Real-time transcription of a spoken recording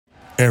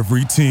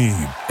Every team,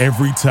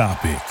 every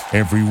topic,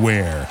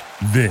 everywhere.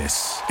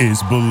 This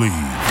is Believe.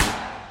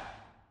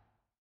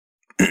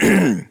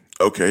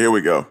 Okay, here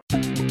we go.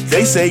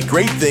 They say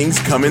great things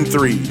come in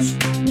threes.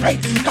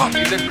 Great Scott!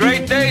 The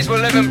great days we're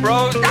living,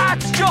 bro.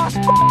 That's just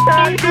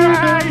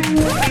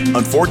great!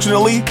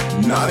 Unfortunately,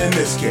 not in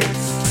this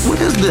case. What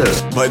is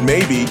this? But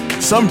maybe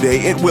someday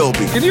it will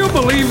be. Can you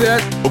believe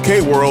that? Okay,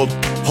 world,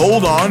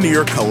 hold on to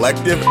your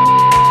collective.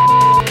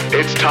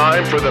 It's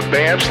time for the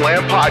Bam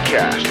Slam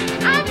Podcast.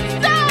 I'm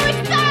so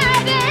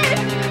excited!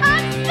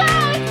 I'm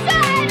so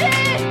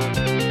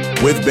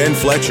excited! With Ben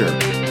Fletcher,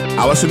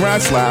 Allison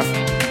Ratzlaff,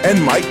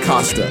 and Mike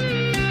Costa.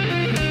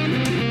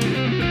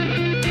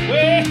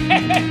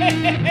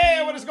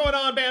 Hey, what is going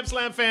on, Bam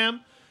Slam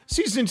fam?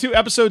 Season 2,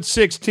 episode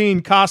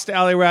 16, Costa,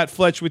 Alley Rat,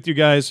 Fletch with you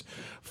guys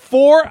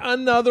for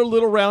another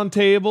little round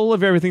table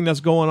of everything that's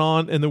going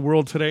on in the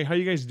world today. How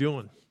you guys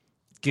doing?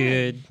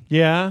 Good.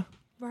 Yeah?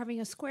 We're having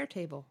a square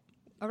table.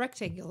 A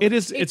rectangular It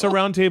is. table. It's a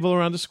round table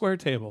around a square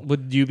table.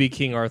 Would you be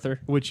King Arthur?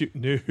 Which you...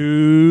 No,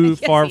 Yes,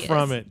 far he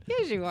from is. it.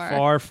 Yes, you are.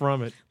 Far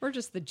from it. We're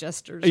just the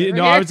jesters.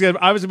 No, over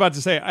I was about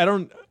to say, I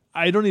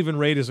don't even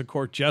rate as a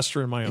court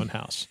jester in my own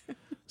house.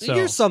 So,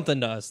 You're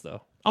something to us,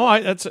 though.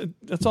 that's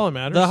all that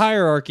matters. The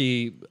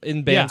hierarchy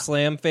in Bam Yeah.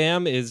 Slam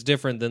fam is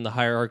different than the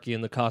hierarchy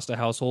in the Costa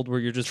household, where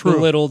you're just True.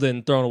 belittled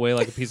and thrown away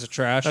like a piece of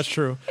trash. That's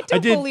true. I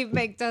don't believe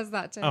Meg does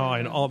that to Oh,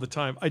 I know, all the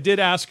time. I did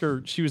ask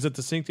her. She was at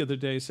the sink the other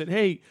day. Said,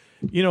 "Hey,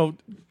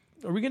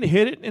 are we going to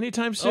hit it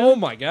anytime soon?" Oh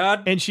my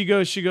God! And she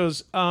goes,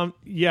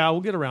 yeah,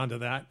 we'll get around to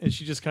that. And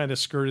she just kind of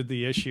skirted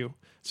the issue.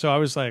 So I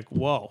was like,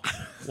 whoa.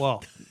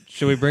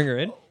 Should we bring her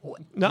in?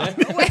 No,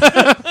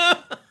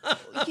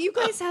 You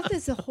guys have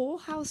this whole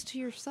house to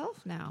yourself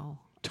now.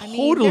 I mean,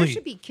 Totally. there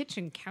should be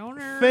kitchen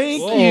counters.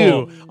 thank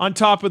Whoa. you. On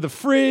top of the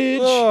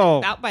fridge,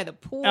 Oh, Out by the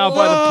pool. out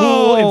by the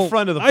pool, in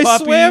front of the I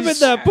puppies. swam in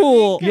that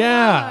pool. Come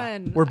Yeah,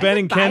 on. where I Ben could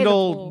and buy the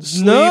Kendall pool.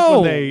 sleep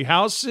No. when they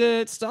house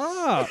sit.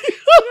 Stop. You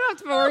don't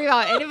have to worry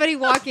about anybody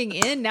walking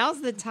in.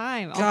 Now's the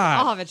time. God.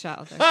 I'll have a chat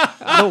with her.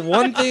 The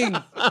one thing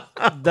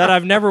that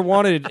I've never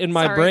wanted in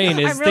my Sorry. brain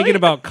is I'm really- thinking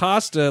about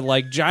Costa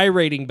like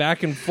gyrating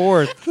back and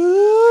forth.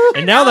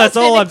 And now that's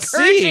all I'm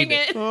seeing.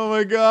 Oh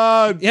my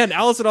God! Yeah, and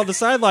Allison on the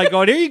sideline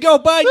going, "Here you go,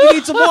 bud. You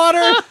need some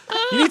water?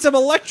 You need some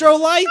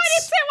electrolytes?"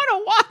 I want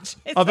to watch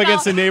it. Up but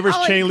against the neighbor's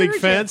I'll chain link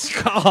encourage fence. it.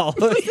 Call.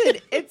 Listen,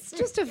 it's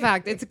just a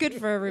fact. It's good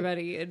for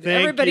everybody. And Thank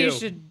everybody you.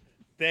 should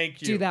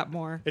Thank you. do that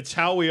more. It's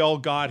how we all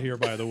got here,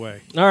 by the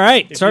way. All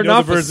right, If starting you know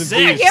off the with birds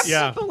and I bees. can't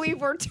Yeah. believe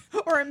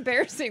we're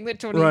embarrassing the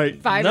Right.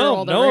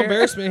 25-year-old. no over here.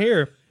 embarrassment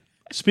here.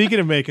 Speaking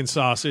of making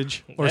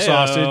sausage or Heyo.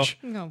 sausage,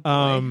 Oh,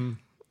 boy.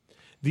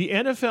 the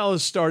NFL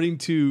is starting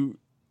to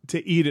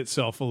eat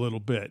itself a little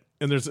bit,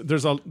 and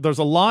there's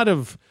a lot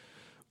of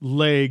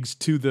legs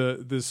to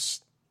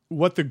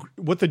what the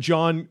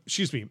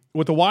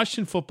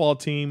Washington football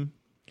team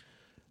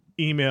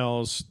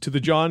emails to the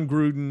John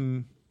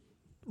Gruden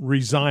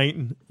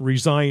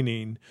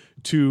resigning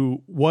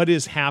to what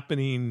is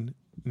happening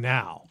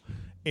now.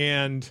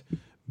 And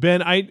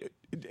Ben, I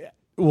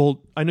know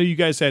you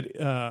guys had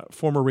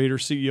former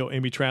Raiders CEO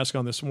Amy Trask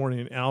on this morning,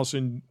 and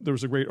Allison, there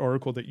was a great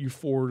article that you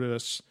forwarded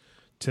us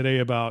today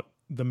about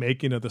the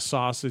making of the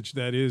sausage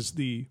that is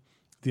the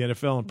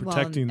NFL and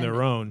protecting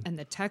their own. And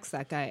the text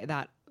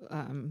that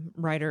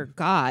writer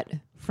got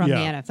from the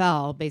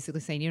NFL,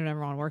 basically saying you don't ever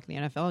want to work in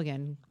the NFL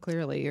again.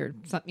 Clearly, or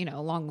something,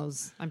 along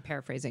those. I'm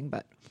paraphrasing,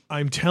 but I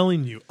am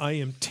telling you,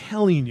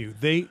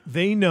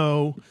 they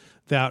know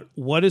that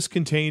what is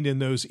contained in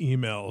those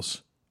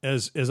emails,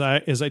 as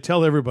I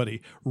tell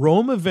everybody,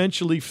 Rome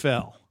eventually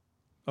fell,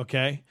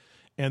 okay,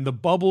 and the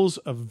bubbles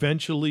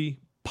eventually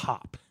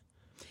pop.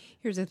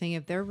 here's the thing: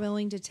 if they're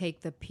willing to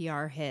take the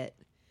PR hit,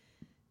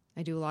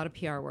 I do a lot of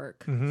PR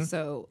work, Mm-hmm.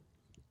 so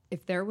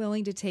if they're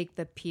willing to take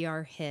the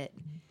PR hit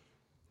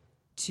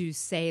to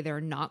say they're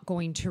not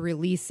going to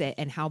release it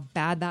and how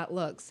bad that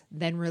looks,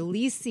 then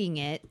releasing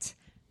it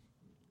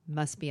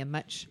must be a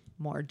much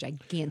more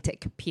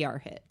gigantic PR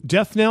hit.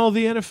 Death knell of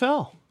the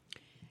NFL.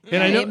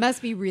 And I know it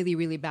must be really,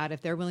 really bad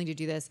if they're willing to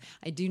do this.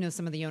 I do know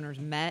some of the owners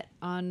met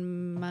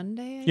on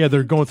Monday. Yeah,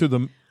 they're going through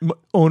the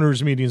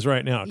owners' meetings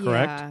right now,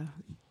 correct?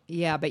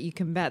 Yeah, but you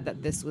can bet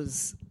that this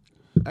was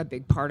a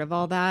big part of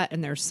all that.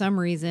 And there's some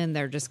reason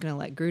they're just going to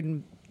let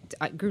Gruden.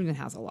 Gruden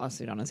has a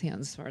lawsuit on his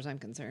hands, as far as I'm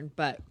concerned.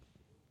 But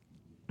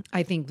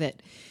I think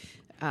that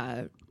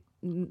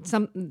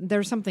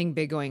there's something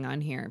big going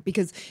on here,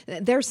 because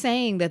they're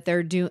saying that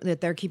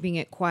they're keeping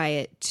it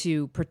quiet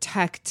to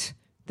protect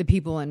the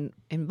people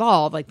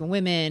involved, like the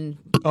women.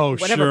 Oh,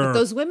 whatever. sure. But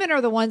those women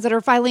are the ones that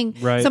are filing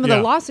some of Yeah,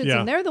 the lawsuits, yeah.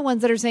 and they're the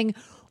ones that are saying,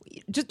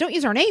 just don't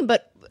use our name.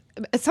 But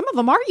some of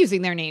them are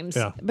using their names.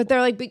 Yeah. But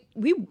they're like, but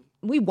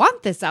we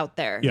want this out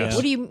there. Yes.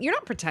 What do you're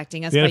not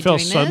protecting us The by NFL doing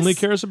suddenly this.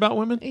 cares about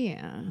women?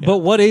 Yeah. But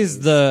what is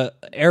the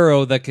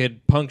arrow that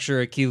could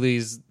puncture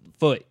Achilles'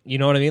 foot? You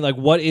know what I mean? Like,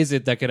 what is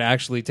it that could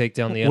actually take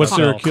down the NFL? What's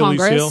their Achilles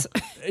Congress.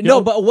 heel?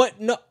 No, but what?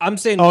 No, I'm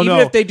saying Oh, even no.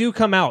 if they do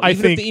come out, I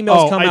even think- if the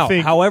emails oh, come I out,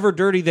 think however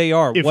dirty they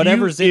are, If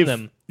whatever's you- in if-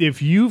 them.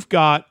 if you've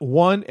got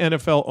one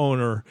NFL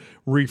owner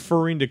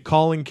referring to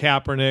Colin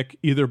Kaepernick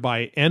either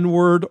by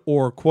N-word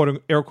or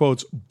quote air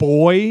quotes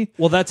boy,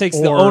 well, that takes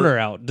the owner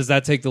out. Does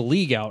that take the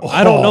league out?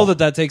 I don't know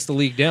that takes the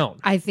league down.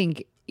 I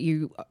think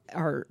you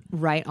are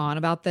right on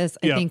about this.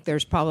 I Yeah. think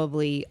there's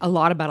probably a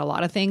lot about a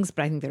lot of things,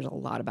 but I think there's a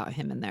lot about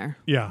him in there.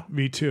 yeah,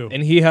 me too.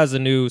 And he has a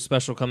new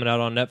special coming out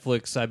on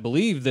Netflix, I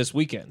believe, this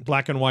weekend.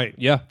 Black and white.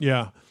 Yeah.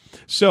 Yeah.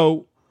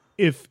 So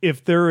if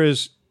there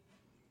is,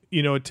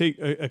 take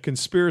a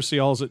conspiracy,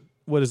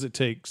 what does it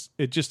take?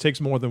 It just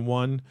takes more than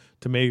one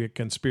to make a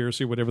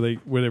conspiracy, whatever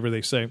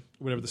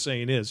the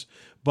saying is.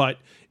 But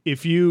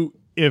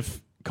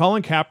if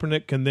Colin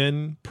Kaepernick can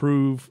then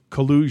prove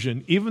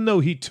collusion, even though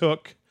he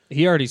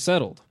already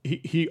settled.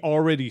 He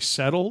already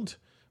settled,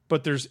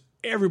 but there's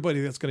everybody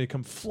that's going to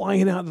come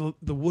flying out of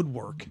the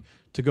woodwork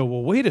to go,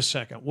 well, wait a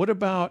second, what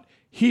about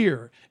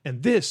here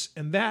and this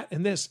and that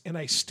and this? And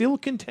I still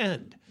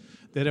contend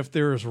that if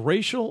there is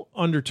racial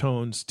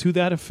undertones to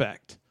that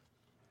effect,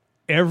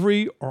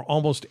 every or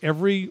almost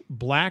every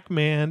black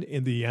man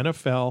in the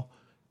NFL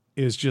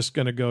is just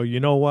going to go, you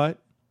know what?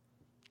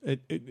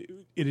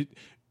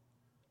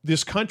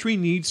 This country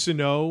needs to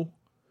know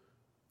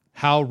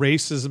how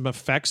racism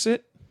affects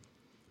it.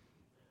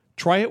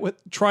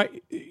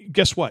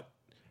 Guess what?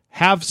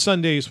 Have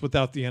Sundays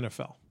without the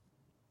NFL.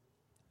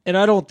 And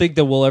I don't think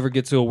that we'll ever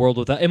get to a world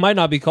without. It might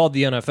not be called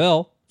the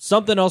NFL.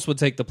 Something else would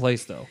take the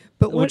place, though.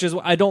 Which is,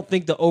 I don't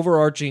think the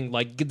overarching,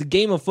 the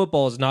game of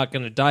football is not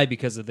going to die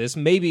because of this.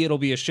 Maybe it'll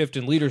be a shift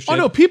in leadership. Oh,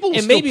 no, people will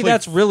and still maybe play.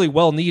 that's really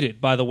well needed,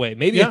 by the way.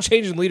 Maybe Yeah. a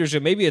change in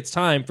leadership. Maybe it's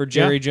time for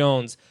Jerry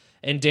Jones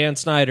and Dan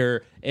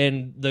Snyder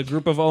and the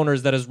group of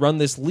owners that has run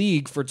this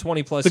league for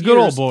 20 plus years. The good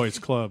old boys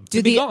club.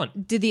 To be gone.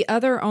 Did the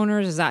other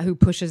owners, is that who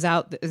pushed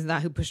out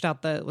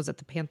was it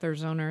the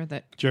Panthers owner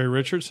that Jerry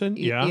Richardson?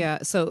 Yeah. Yeah.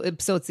 So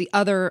it's the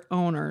other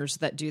owners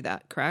that do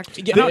that, correct?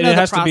 Yeah, I don't it know the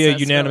has to be a process,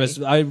 unanimous.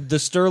 really. The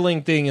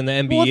Sterling thing in the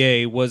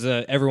NBA was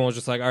everyone was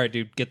just like, all right,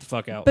 dude, get the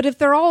fuck out. But if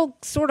they're all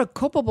sort of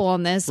culpable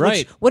on this,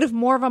 Right. what if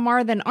more of them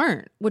are than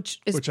aren't? Which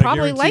is Which I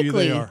probably guarantee you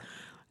likely. they are.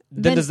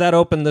 then does that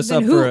open this then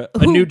up who- for a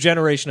who- new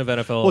generation of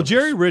NFL Well, owners?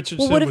 Jerry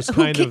Richardson Well, was who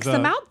kind kicks of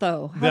them out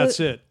though? How That's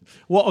it.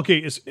 Well,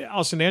 okay,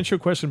 Allison, answer your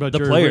question about The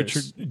Jerry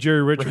players.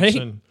 Jerry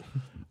Richardson.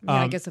 Yeah,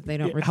 I guess if they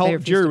don't, How they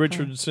refuse Jerry to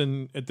play.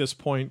 Richardson at this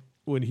point,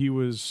 when he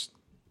was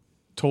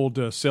told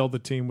to sell the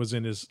team, was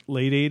in his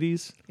late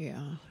 80s. Yeah.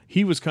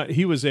 He was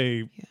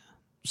a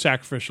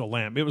sacrificial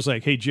lamb. It was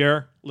like, hey,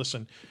 Jer,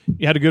 listen,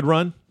 you had a good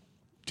run.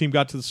 Team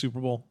got to the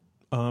Super Bowl,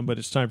 but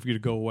it's time for you to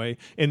go away.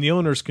 And the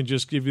owners can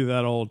just give you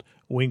that old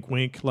wink,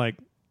 wink, like,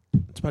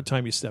 it's about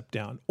time you step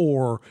down,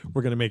 or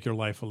we're going to make your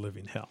life a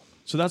living hell.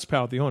 So that's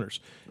power of the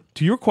owners.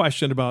 To your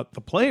question about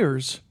the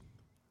players,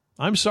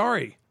 I'm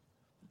sorry.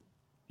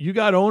 You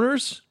got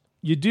owners?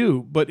 You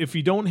do. But if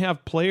you don't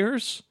have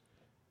players,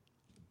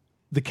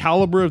 the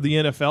caliber of the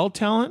NFL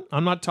talent,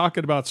 I'm not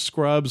talking about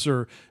scrubs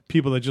or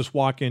people that just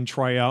walk in,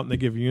 try out, and they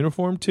give a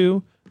uniform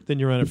to, then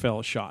your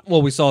NFL is shot.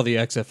 Well, we saw the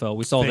XFL.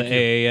 We saw Thank the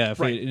you. AAF.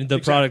 Right. The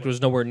Exactly. product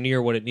was nowhere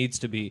near what it needs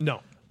to be.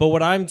 No. But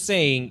what I'm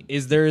saying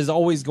is there is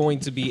always going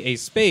to be a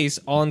space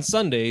on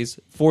Sundays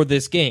for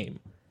this game.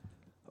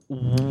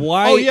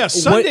 Why? Oh, yeah,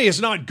 Sunday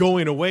is not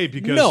going away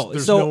because No,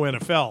 there's so no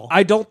NFL.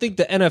 I don't think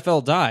the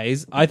NFL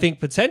dies. I think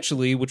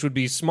potentially, which would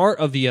be smart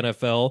of the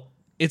NFL,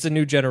 it's a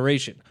new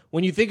generation.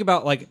 When you think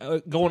about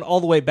going all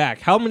the way back,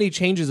 how many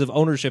changes of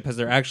ownership has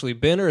there actually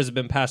been, or has it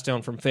been passed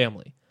down from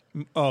family?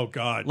 Oh,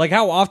 God. Like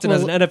how often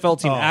has an NFL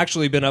team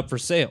actually been up for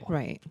sale?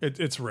 Right.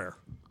 It's rare.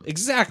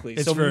 Exactly.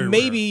 It's So very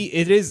maybe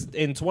it is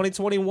in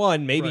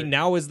 2021. Maybe Right.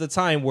 now is the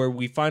time where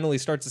we finally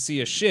start to see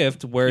a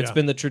shift where it's Yeah.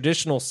 been the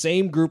traditional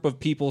same group of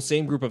people,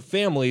 same group of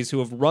families who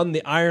have run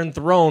the Iron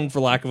Throne, for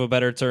lack of a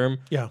better term,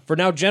 Yeah. for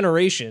now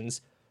generations.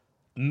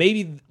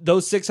 Maybe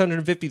those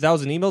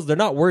 650,000 emails, they're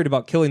not worried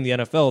about killing the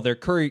NFL. They're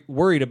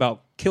worried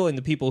about killing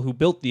the people who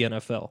built the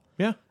NFL.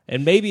 Yeah.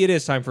 And maybe it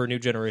is time for a new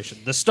generation.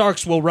 The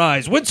Starks will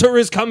rise. Winter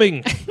is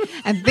coming.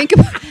 And think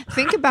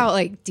about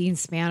like Dean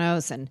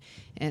Spanos and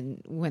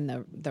when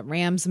the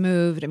Rams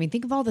moved. I mean,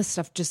 think of all this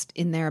stuff just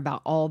in there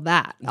about all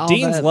that. All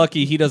Dean's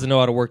lucky he doesn't know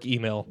how to work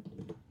email.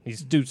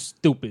 He's too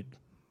stupid.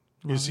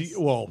 Is he?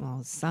 Well,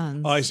 his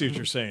sons. oh, I see what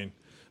you're saying.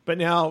 But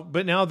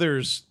now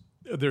there's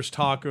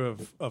talk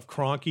of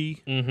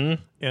Kroenke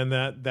and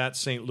that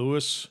St.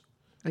 Louis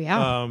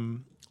yeah.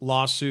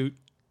 lawsuit,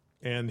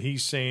 and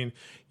he's saying,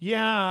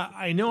 yeah,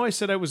 I know I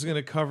said I was going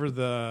to cover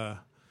the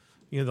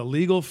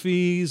legal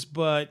fees,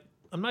 but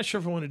I'm not sure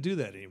if I want to do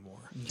that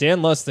anymore.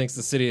 Dan Luss thinks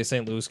the city of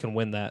St. Louis can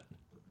win that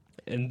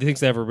and thinks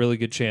they have a really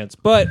good chance.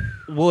 But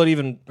will it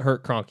even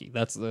hurt Kroenke?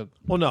 That's the...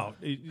 Well, no.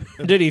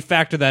 Did he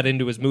factor that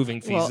into his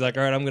moving fees? Well, He's like,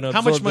 all right, I'm going to How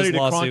absorb much money this did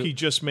lawsuit. Kroenke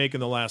just make in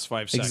the last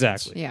 5 seconds?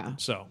 Exactly. Yeah.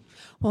 So,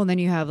 Well, and then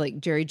you have like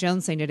Jerry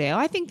Jones saying today, "Oh,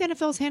 I think the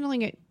NFL's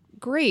handling it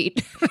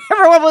great."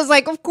 Everyone was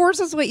like, "Of course,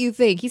 that's what you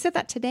think." He said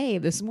that today,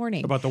 this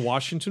morning. about the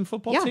Washington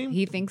football Yeah, team?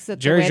 he thinks that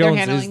Jerry the way Jones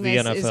they're is handling the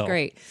this is NFL.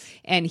 great,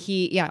 and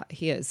he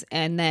is.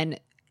 And then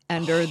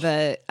under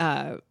the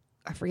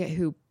I forget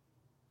who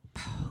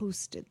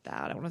posted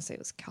that. I want to say it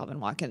was Calvin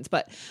Watkins,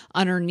 but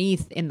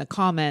underneath in the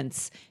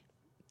comments,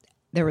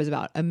 there was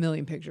about 1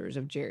 million pictures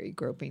of Jerry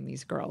groping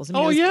these girls. I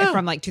mean, it was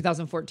from like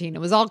 2014. It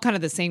was all kind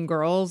of the same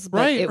girls,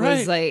 but it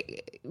was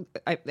like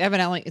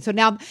evidently. So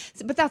now,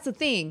 but that's the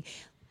thing.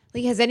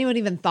 Like, has anyone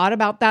even thought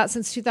about that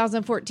since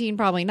 2014?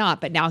 Probably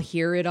not. But now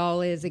here it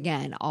all is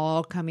again,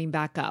 all coming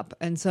back up.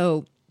 And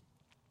so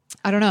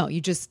I don't know.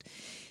 You just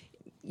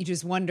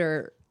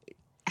wonder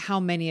how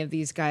many of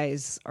these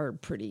guys are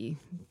pretty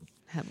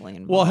heavily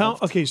involved.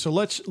 Well, so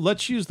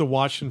let's use the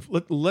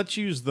let's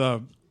use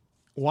the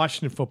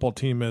Washington football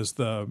team as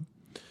the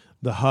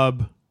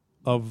hub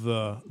of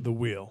the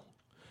wheel.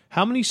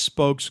 How many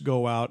spokes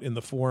go out in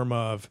the form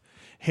of,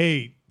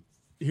 hey,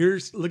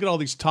 look at all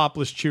these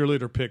topless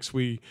cheerleader pics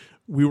we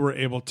were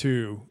able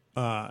to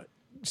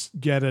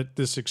get at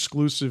this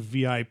exclusive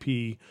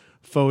VIP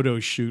photo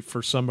shoot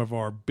for some of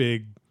our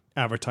big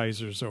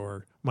advertisers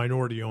or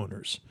minority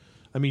owners.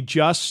 I mean,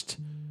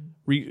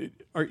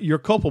 you're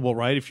culpable,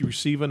 right? If you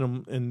receive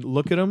them and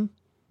look at them.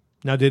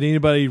 Now, did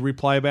anybody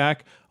reply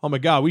back? Oh my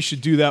God, we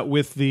should do that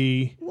with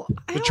the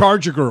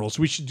Charger girls.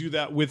 We should do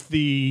that with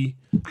the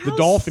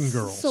Dolphin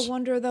girls. So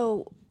wonder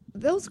though,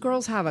 those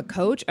girls have a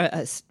coach,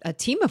 a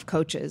team of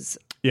coaches.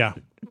 Yeah.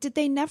 Did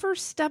they never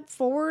step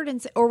forward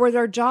and say, or were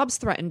their jobs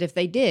threatened if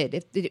they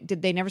did?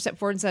 Did they never step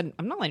forward and said,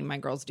 I'm not letting my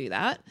girls do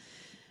that?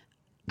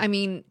 I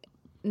mean,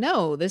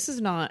 no, this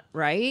is not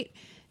right.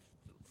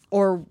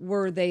 Or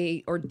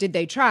did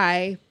they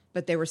try,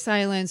 but they were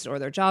silenced, or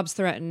their jobs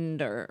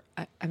threatened, or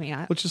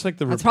just like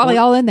that's probably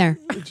all in there.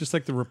 Just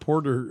like the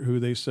reporter who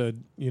they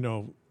said,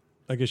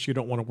 I guess you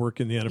don't want to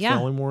work in the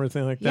NFL anymore, or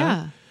anything like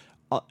that.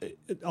 Yeah.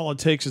 All it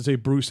takes is a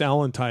Bruce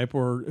Allen type,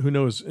 or who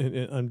knows?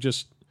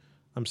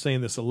 I'm saying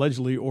this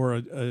allegedly, or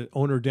a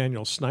owner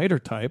Daniel Snyder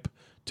type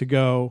to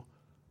go.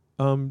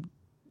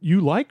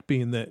 You like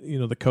being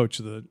the coach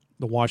of the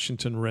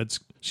Washington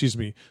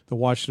the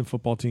Washington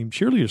football team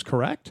cheerleaders,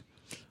 correct?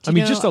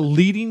 Just a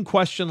leading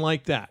question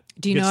like that.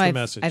 Do you know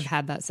I've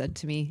had that said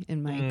to me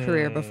in my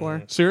career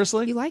before?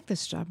 Seriously? You like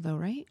this job though,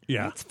 right?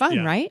 Yeah. It's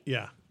fun, right?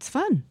 Yeah. It's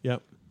fun.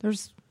 Yep.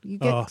 You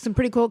get some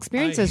pretty cool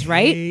experiences,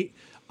 right?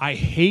 I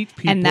hate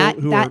people and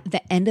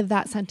the end of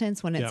that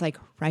sentence when it's like,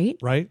 right?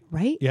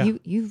 Yeah.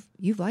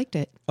 You've liked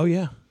it. Oh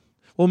yeah.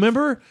 Well,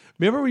 remember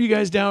when you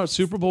guys down at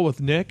Super Bowl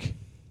with Nick,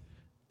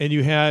 and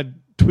you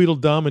had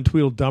Tweedledum and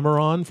Tweedledummer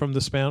on from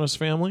the Spanos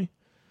family,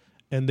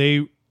 and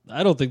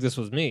I don't think this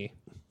was me.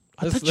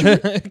 I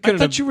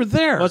thought you were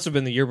there. Must have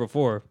been the year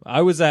before.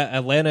 I was at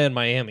Atlanta and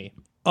Miami.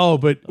 Oh,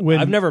 but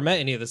I've never met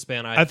any of the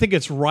Spanish. I think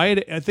it's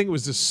right. I think it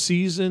was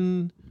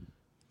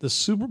the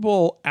Super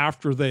Bowl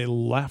after they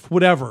left.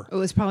 Whatever. It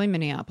was probably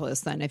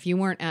Minneapolis then. If you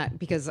weren't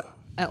because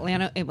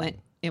Atlanta, it went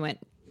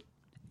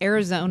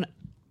Arizona,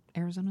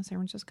 San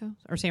Francisco,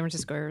 or San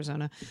Francisco,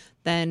 Arizona,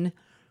 then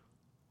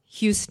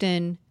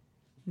Houston,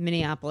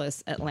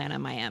 Minneapolis, Atlanta,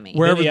 Miami.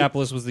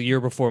 Minneapolis was the year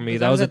before me.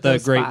 That was at the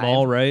Great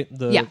Mall, right?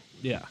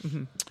 Yeah.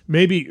 Mm-hmm.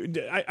 Maybe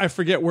I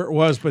forget where it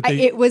was, but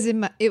it was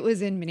in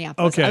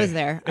Minneapolis. Okay. I was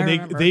there.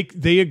 And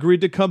they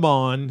agreed to come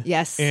on.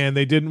 Yes. And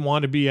they didn't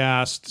want to be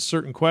asked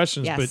certain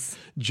questions. Yes.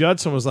 But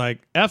Judson was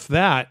like, "F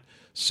that."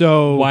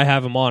 So why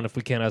have him on if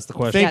we can't ask the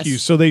questions? Thank you.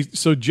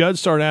 So Judd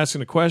started asking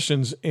the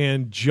questions,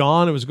 and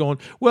John was going,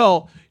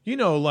 well,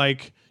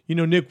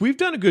 Nick, we've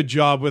done a good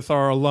job with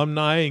our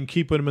alumni and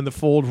keeping them in the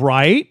fold,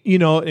 right?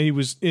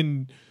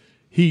 And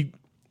he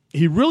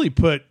really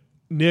put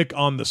Nick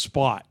on the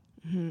spot.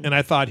 Mm-hmm. And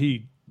I thought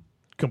he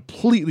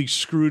completely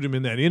screwed him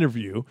in that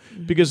interview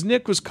because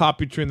Nick was caught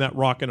between that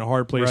rock and a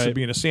hard place of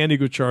being a San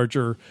Diego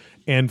Charger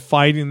and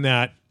fighting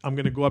that I'm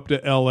going to go up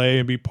to L.A.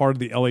 and be part of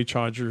the L.A.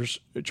 Chargers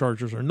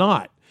or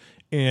not.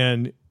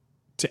 And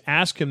to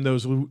ask him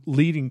those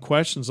leading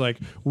questions like,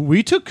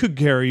 we took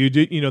Kagari, you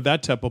did,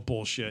 that type of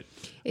bullshit.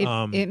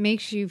 It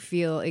makes you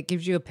feel, it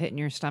gives you a pit in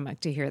your stomach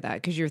to hear that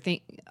because you're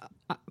thinking,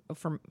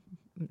 from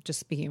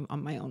just speaking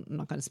on my own, I'm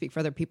not going to speak for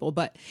other people,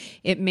 but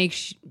it made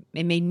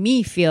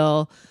me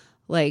feel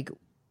like,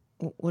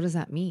 what does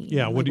that mean?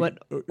 Yeah. Like,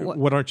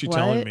 what aren't you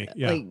telling me?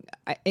 Yeah.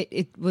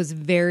 It was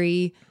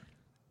very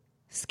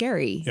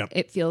scary. Yep.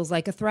 It feels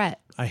like a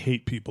threat. I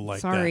hate people like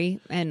that. Sorry.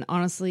 And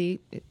honestly,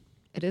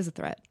 it is a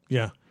threat.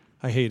 Yeah.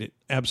 I hate it.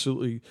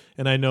 Absolutely.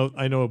 And I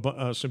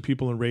know some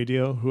people in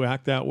radio who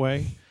act that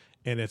way.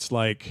 And it's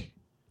like,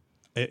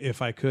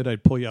 if I could,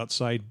 I'd pull you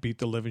outside, beat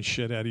the living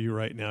shit out of you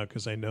right now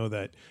because I know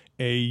that,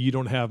 A, you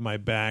don't have my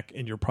back,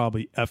 and you're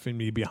probably effing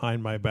me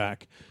behind my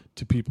back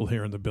to people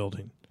here in the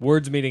building.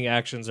 Words meeting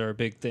actions are a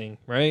big thing,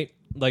 right?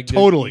 Like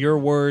totally. Your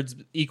words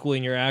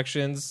equaling your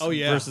actions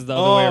versus the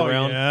other way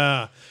around.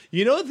 Yeah.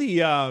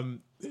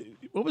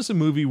 What was the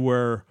movie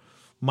where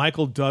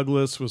Michael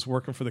Douglas was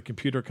working for the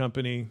computer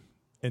company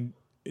and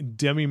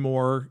Demi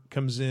Moore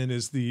comes in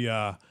as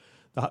the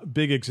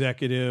big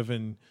executive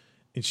and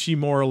she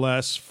more or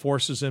less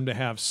forces him to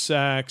have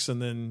sex,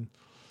 and then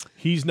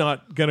he's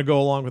not going to go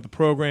along with the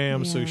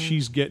program, so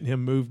she's getting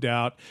him moved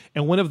out.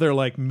 And one of their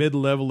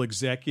mid-level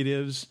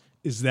executives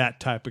is that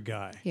type of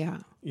guy. Yeah.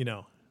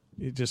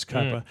 You just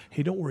kind of,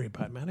 hey, don't worry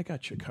about it, man. I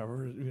got you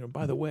covered.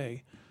 By the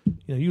way,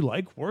 you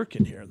like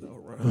working here,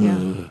 though, right?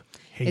 Yeah.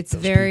 It's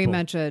very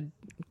much a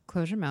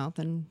close your mouth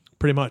and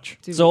pretty much.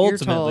 Do so what you're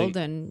ultimately, told,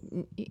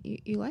 and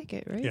you like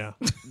it, right? Yeah.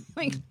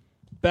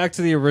 Back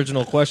to the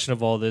original question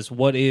of all this: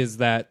 what is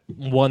that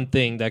one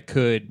thing that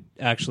could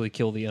actually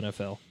kill the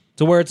NFL?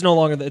 To where it's no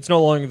longer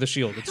the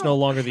Shield. It's no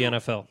longer the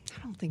NFL.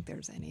 I don't think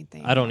there's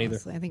anything. I don't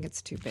honestly. I think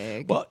it's too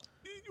big. Well,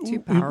 too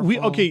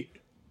powerful. Okay.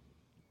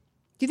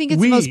 Do you think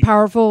it's the most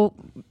powerful?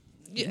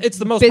 It's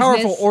the most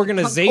powerful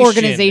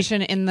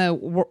organization in the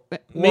world.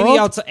 Maybe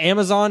outside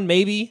Amazon,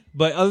 maybe,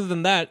 but other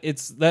than that,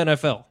 it's the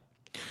NFL.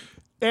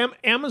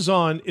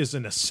 Amazon is a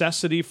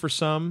necessity for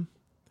some.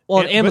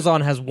 Well,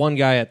 Amazon has one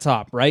guy at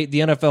top, right? The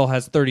NFL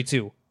has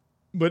 32.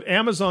 But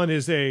Amazon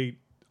is that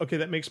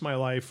makes my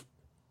life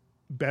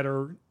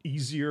better,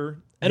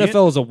 easier.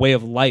 NFL is a way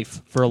of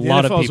life for a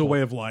lot of people. NFL is a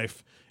way of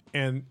life.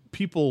 And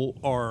people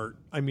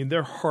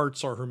their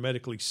hearts are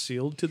hermetically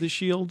sealed to the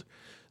Shield.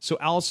 So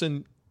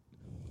Allison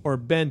or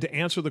Ben, to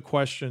answer the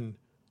question,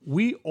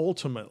 we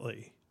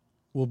ultimately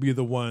will be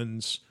the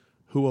ones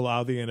who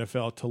allow the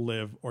NFL to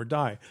live or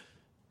die.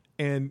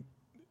 And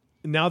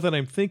now that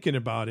I'm thinking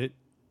about it,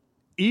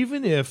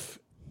 even if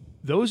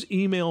those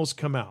emails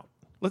come out,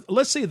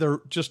 let's say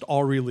they're just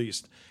all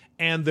released,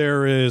 and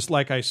there is,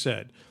 like I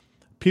said,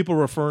 people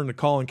referring to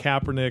Colin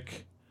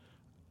Kaepernick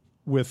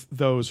with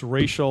those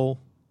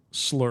racial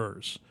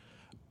slurs,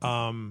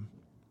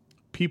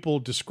 people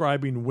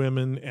describing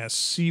women as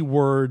C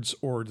words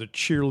or the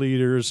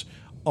cheerleaders,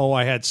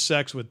 I had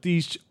sex with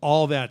these,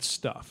 all that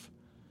stuff.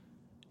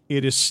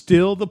 It is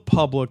still the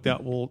public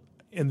that will,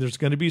 and there's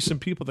going to be some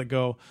people that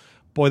go,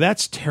 boy,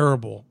 that's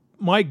terrible.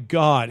 My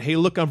God. Hey,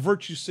 look, I'm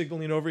virtue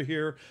signaling over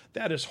here.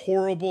 That is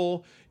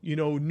horrible.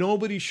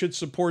 Nobody should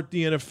support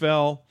the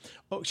NFL.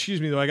 Oh,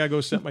 excuse me, though. I got to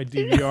go set my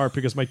DVR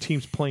because my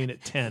team's playing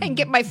at 10. And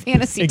get my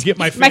fantasy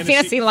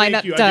fantasy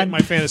lineup done. I get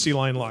my fantasy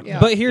line locked. Yeah.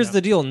 But here's the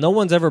deal. No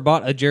one's ever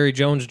bought a Jerry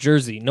Jones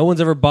jersey. No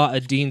one's ever bought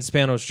a Dean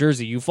Spanos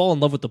jersey. You fall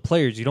in love with the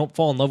players. You don't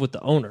fall in love with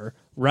the owner,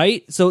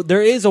 right? So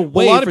there is a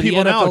way a lot for of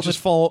people the NFL now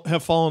just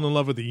have fallen in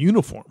love with the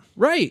uniform.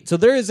 Right. So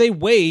there is a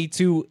way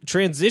to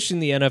transition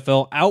the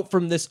NFL out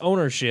from this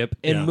ownership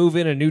and move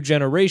in a new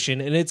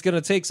generation, and it's going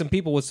to take some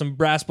people with some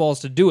brass balls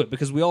to do it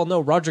because we all know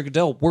Roger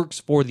Goodell works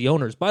for the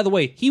owners. By the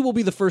way, he will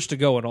be the first to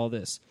go in all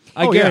this.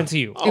 I guarantee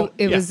you.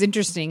 It was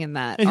interesting in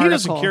that and article. He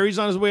doesn't care. He's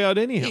on his way out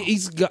anyhow.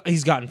 He's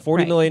gotten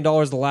 $40 million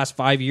the last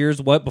 5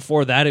 years. What?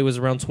 Before that, it was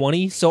around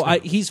 20. So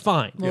he's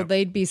fine. Well,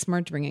 they'd be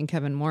smart to bring in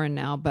Kevin Warren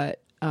now,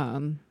 but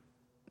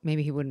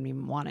maybe he wouldn't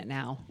even want it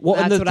now. Well,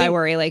 that's what I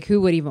worry. Like,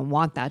 who would even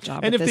want that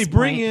job? And at if this they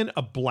bring point? in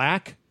a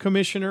black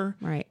commissioner,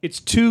 right? It's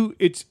too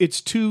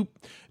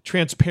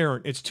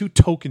transparent. It's too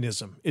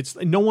tokenism. It's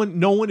no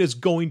one is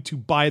going to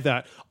buy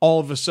that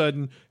all of a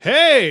sudden.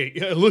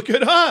 Hey, look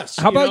at us.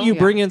 How about you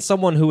bring in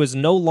someone who is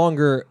no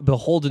longer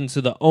beholden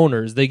to the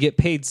owners? They get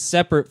paid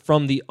separate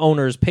from the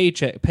owner's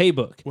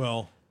paybook.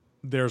 Well,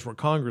 there's where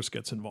Congress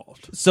gets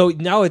involved. So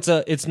now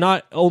it's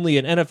not only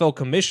an NFL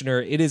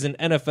commissioner, it is an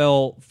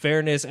NFL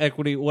fairness,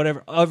 equity,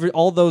 whatever,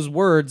 all those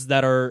words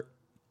that are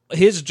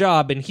his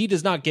job, and he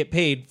does not get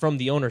paid from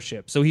the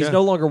ownership. So he's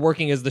no longer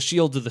working as the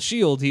shield to the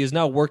shield. He is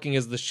now working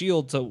as the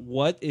shield to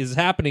what is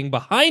happening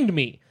behind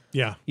me.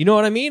 Yeah. You know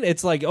what I mean?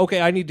 It's like, okay,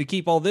 I need to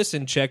keep all this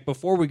in check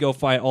before we go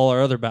fight all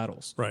our other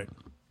battles. Right.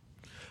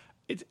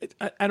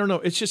 I don't know.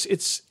 It's just,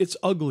 it's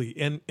ugly.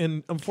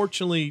 And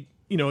unfortunately,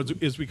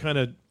 as we kind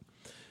of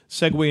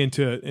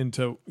segue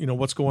into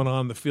what's going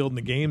on in the field and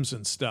the games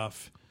and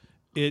stuff,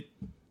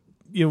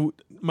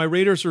 my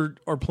Raiders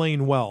are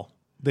playing well.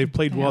 They've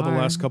played well the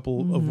last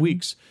couple of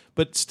weeks,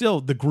 but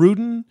still, the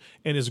Gruden,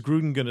 and is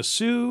Gruden going to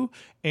sue?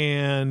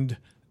 And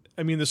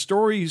I mean, the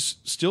stories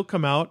still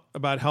come out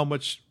about how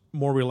much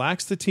more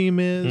relaxed the team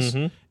is,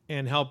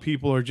 and how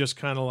people are just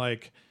kind of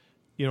like,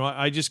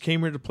 I just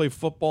came here to play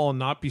football and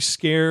not be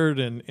scared.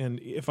 And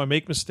if I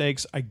make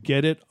mistakes, I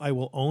get it. I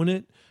will own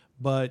it.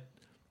 But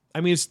I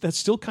mean, that's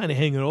still kind of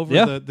hanging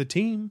over the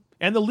team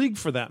and the league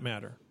for that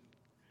matter.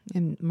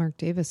 And Mark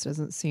Davis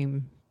doesn't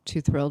seem too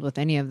thrilled with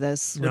any of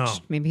this, which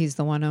maybe he's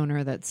the one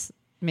owner that's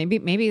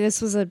maybe this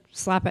was a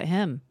slap at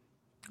him.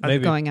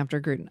 Maybe. Going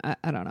after Gruden.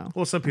 I don't know.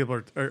 Well, some people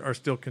are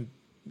still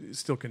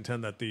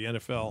contend that the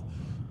NFL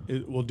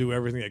will do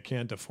everything it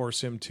can to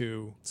force him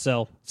to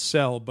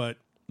sell, but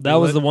that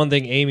was the one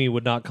thing Amy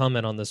would not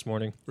comment on this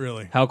morning.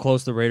 Really? How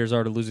close the Raiders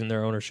are to losing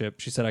their ownership.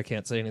 She said, I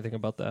can't say anything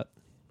about that.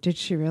 Did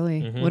she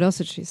really? What else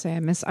did she say?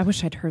 I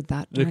wish I'd heard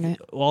that. Darn it.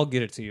 Well, I'll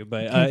get it to you.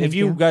 But if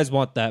you guys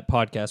want that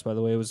podcast, by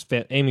the way,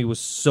 Amy was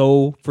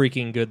so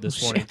freaking good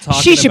this morning.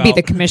 She should be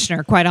the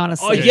commissioner, quite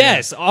honestly. Oh,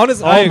 yes.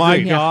 Honestly, oh, my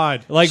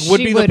God. Like, would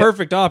be the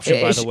perfect option,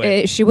 by the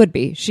way. She would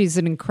be. She's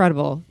an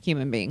incredible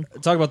human being.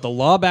 Talk about the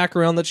law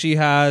background that she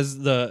has.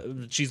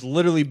 She's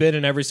literally been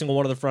in every single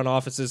one of the front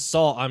offices,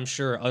 saw, I'm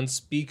sure,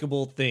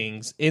 unspeakable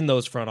things in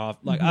those front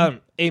offices.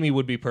 Like, Amy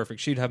would be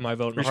perfect. She'd have my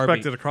vote in a heartbeat.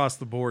 Respected across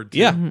the board, too.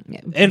 Yeah.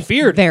 And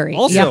feared. Very.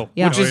 Also,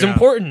 Yeah. which is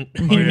important.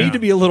 You need to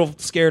be a little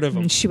scared of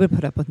them. She would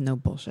put up with no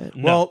bullshit.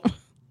 Well,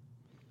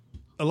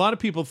 a lot of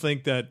people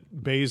think that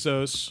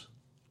Bezos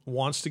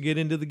wants to get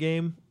into the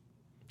game.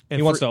 And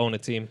he wants to own a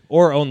team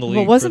or own the league.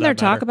 Well, wasn't for there that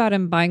talk matter. about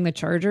him buying the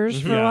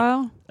Chargers for a Yeah.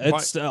 while?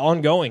 It's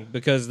ongoing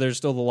because there's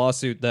still the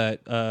lawsuit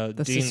that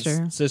Dean's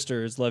sister.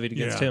 sister is levied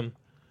against Yeah. him.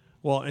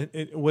 Well,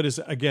 what is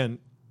again?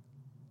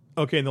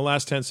 Okay, in the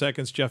last 10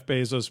 seconds, Jeff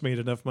Bezos made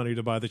enough money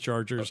to buy the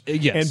Chargers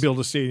Yes. and build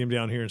a stadium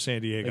down here in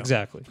San Diego.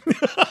 Exactly.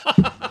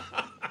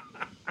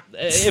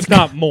 If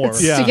not more.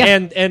 Yeah.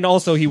 Yeah. And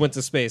also he went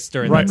to space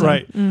during Right,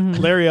 that time. right.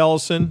 Larry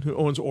Ellison, who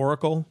owns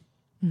Oracle.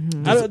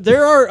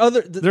 There are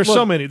other. There's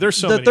so many. There's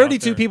so the many out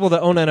 32 there. people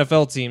that own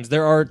NFL teams.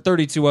 There are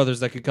 32 others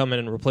that could come in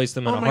and replace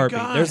them in Oh a my heartbeat.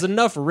 God. There's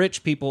enough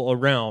rich people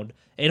around,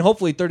 and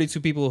hopefully 32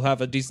 people who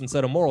have a decent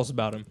set of morals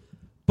about them.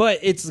 But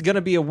it's going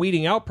to be a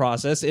weeding out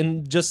process,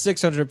 and just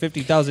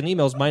 650,000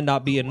 emails might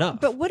not be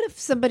enough. But what if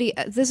somebody?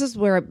 This is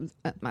where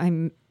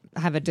I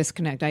have a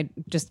disconnect. I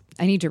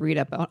need to read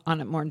up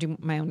on it more and do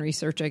my own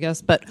research, I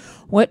guess. But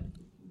what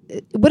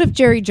if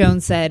Jerry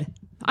Jones said,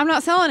 "I'm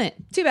not selling it.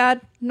 Too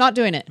bad. Not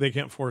doing it." They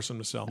can't force them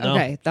to sell. No.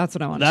 Okay, that's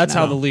what I want. That's to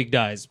know. how the league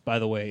dies, by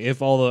the way.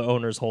 If all the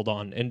owners hold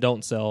on and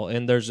don't sell,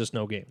 and there's just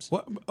no games.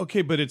 What?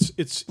 Okay, but it's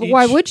But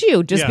why each- would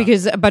you? Just yeah.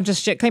 because a bunch of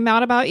shit came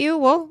out about you?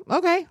 Well,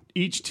 okay.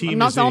 each team I'm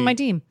not is selling a- my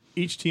team.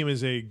 Each team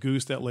is a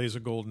goose that lays a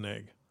golden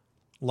egg,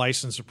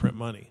 licensed to print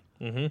money.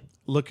 Mm-hmm.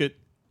 Look at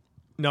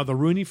now the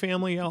Rooney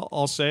family.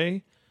 I'll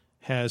say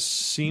has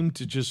seemed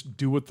to just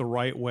do it the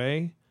right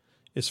way,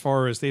 as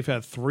far as they've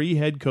had 3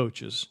 head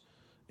coaches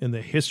in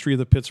the history of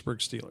the Pittsburgh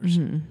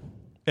Steelers.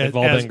 They've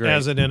all been great.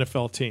 As an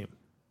NFL team,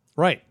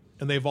 right?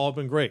 And they've all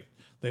been great.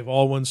 They've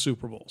all won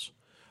Super Bowls.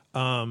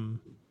 And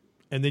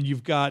then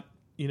you've got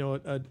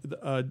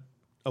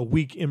a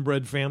weak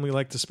inbred family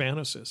like the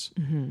Spanoses,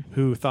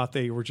 who thought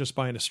they were just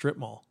buying a strip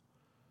mall.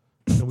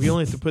 And we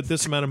only have to put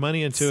this amount of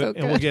money into So it,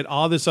 and we'll good. get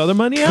all this other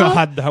money out.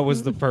 God, that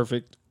was the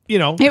perfect.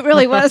 It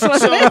really was,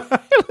 wasn't it?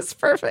 It was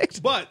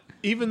perfect. But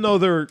even though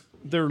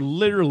they're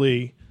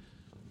literally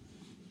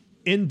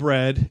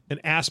inbred and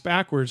ass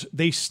backwards,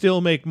 they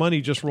still make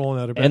money just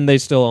rolling out of bed, And they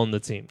still own the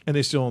team. and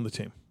they still own the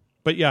team.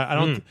 But yeah, I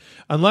don't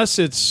unless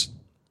it's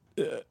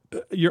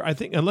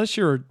unless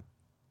you're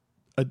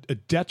a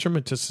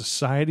detriment to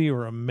society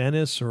or a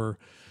menace or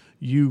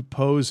you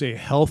pose a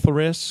health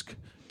risk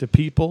to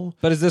people.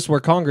 But is this where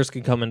Congress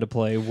can come into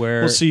play,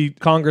 where Well, see-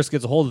 Congress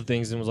gets a hold of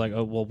things and was like,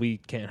 oh, well, we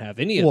can't have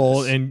any of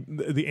Well, this. and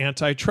the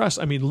antitrust.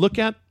 I mean, look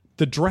at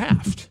the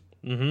draft.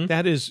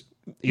 That is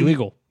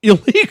Illegal.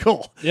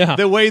 illegal. Yeah.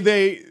 The way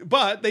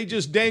they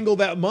just dangle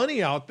that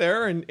money out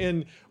there,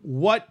 and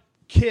what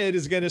kid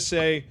is going to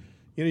say,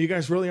 you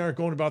guys really aren't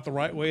going about the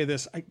right way of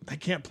this. I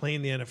can't play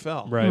in the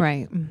NFL. Right.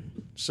 Right.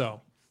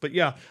 So, but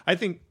yeah, I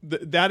think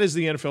that is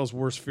the NFL's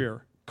worst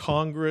fear: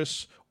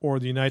 Congress or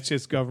the United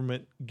States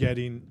government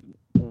getting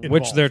involved.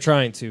 Which they're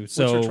trying to.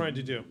 So they're trying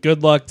to do.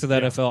 Good luck to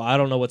the NFL. I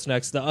don't know what's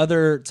next. The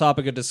other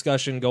topic of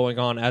discussion going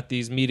on at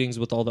these meetings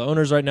with all the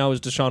owners right now is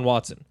Deshaun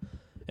Watson.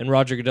 And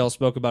Roger Goodell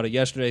spoke about it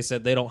yesterday,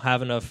 said they don't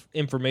have enough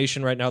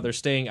information right now. They're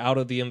staying out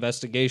of the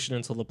investigation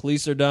until the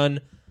police are done.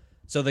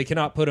 So they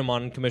cannot put him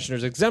on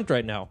commissioner's exempt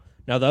right now.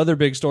 Now, the other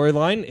big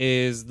storyline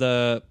is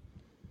the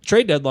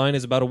trade deadline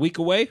is about a week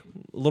away,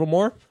 a little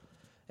more.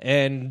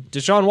 And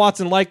Deshaun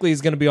Watson likely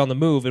is going to be on the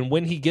move. And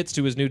when he gets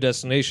to his new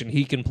destination,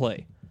 he can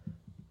play.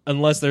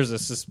 Unless there's a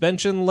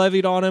suspension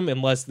levied on him,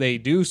 unless they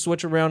do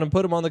switch around and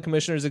put him on the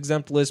commissioner's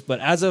exempt list. But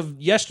as of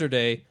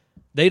yesterday,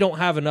 they don't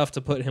have enough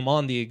to put him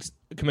on the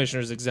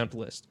commissioner's exempt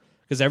list.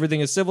 Because everything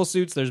is civil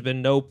suits. There's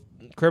been no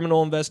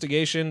criminal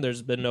investigation.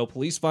 There's been no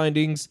police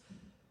findings.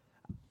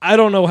 I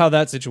don't know how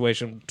that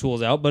situation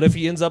tools out, but if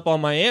he ends up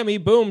on Miami,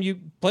 boom, you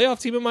playoff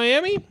team in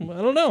Miami?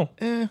 I don't know.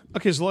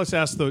 Okay, so let's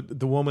ask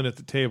the woman at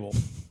the table.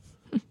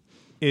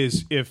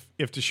 Is if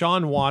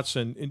Deshaun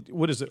Watson,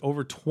 what is it,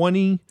 over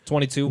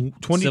 22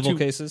 civil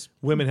cases.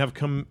 women have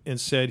come and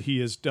said he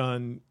has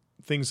done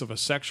things of a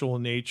sexual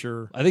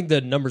nature. I think the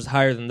number's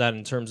higher than that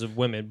in terms of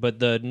women, but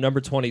the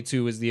number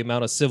 22 is the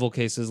amount of civil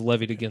cases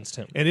levied against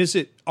him. And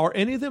are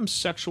any of them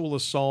sexual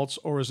assaults,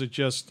 or is it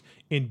just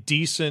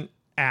indecent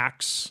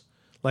acts,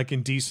 like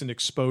indecent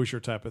exposure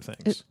type of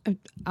things?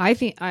 I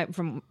think,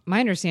 from my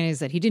understanding, is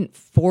that he didn't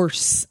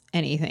force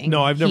anything.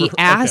 No, I've never. He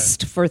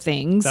asked for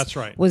things. That's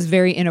right. Was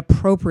very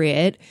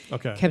inappropriate.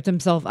 Okay. Kept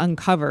himself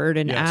uncovered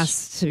and Yes.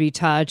 asked to be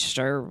touched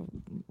or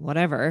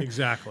whatever.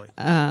 Exactly.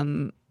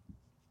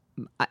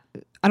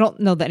 I don't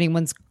know that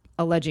anyone's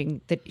alleging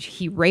that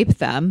he raped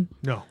them.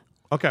 No.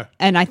 Okay.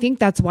 And I think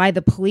that's why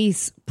the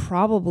police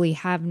probably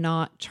have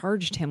not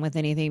charged him with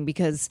anything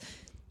because,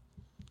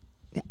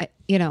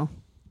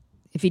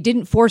 if he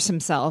didn't force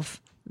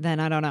himself, then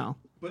I don't know.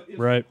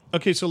 Right.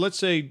 Okay, so let's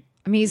say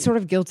I mean, he's sort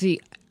of guilty,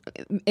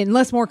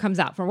 unless more comes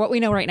out. From what we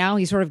know right now,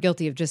 he's sort of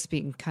guilty of just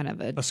being kind of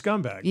a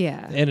scumbag.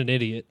 yeah, And an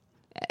idiot.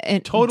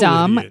 and total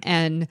dumb idiot.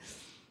 and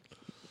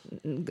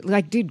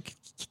like, dude.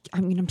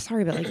 I mean, I'm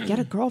sorry, but like, get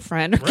a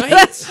girlfriend, Right?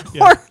 or,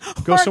 Yeah.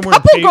 Go or a somewhere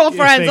and couple pay- yeah,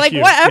 girlfriends, thank like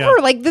you. whatever.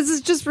 Yeah. Like, this is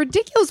just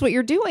ridiculous what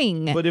you're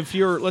doing. But if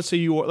you're, let's say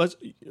you are,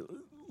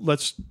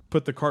 let's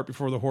put the cart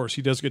before the horse.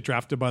 He does get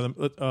drafted by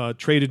them,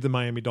 traded to the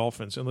Miami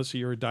Dolphins. And let's say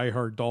you're a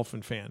diehard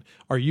Dolphin fan.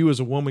 Are you as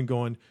a woman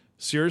going,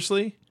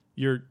 seriously?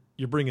 You're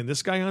bringing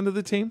this guy onto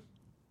the team?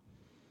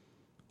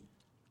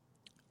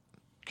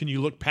 Can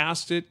you look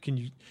past it? Can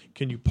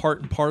you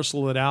part and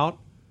parcel it out?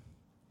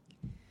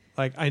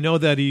 Like, I know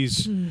that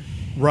he's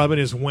rubbing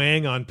his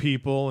wang on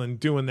people and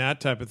doing that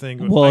type of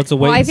thing. Well, it's a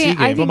wait-and-see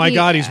game. Oh, my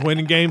God, he's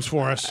winning games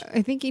for us.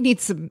 I think he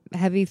needs some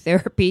heavy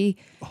therapy.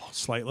 Oh,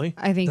 slightly.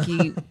 I think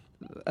he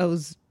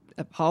owes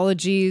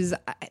apologies.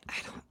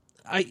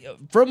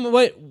 From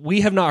what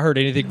we have not heard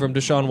anything from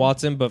Deshaun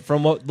Watson, but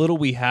from what little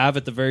we have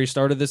at the very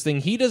start of this thing,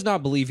 he does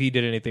not believe he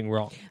did anything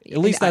wrong. At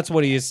least that's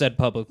what he has said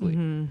publicly.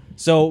 Mm-hmm.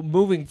 So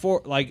moving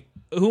forward, like,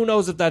 who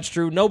knows if that's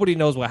true? Nobody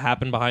knows what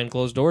happened behind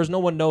closed doors. No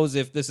one knows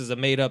if this is a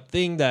made-up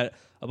thing that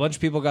a bunch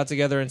of people got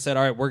together and said,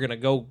 all right, we're going to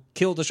go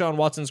kill Deshaun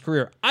Watson's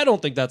career. I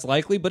don't think that's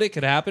likely, but it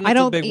could happen. It's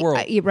a big world.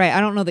 Right. I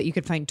don't know that you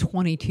could find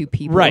 22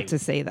 people to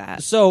say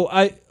that.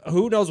 So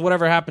who knows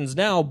whatever happens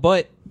now,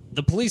 but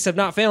the police have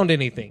not found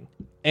anything.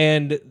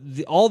 And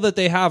all that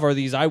they have are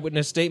these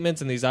eyewitness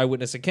statements and these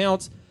eyewitness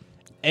accounts.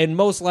 And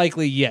most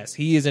likely, yes,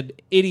 he is an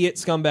idiot,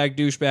 scumbag,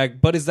 douchebag.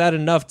 But is that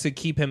enough to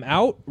keep him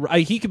out?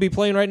 He could be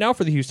playing right now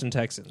for the Houston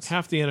Texans.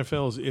 Half the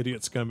NFL is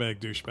idiot, scumbag,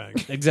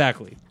 douchebag.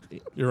 Exactly.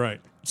 You're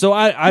right. So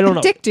I don't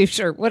know. Dick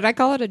doucher. Would I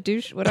call it a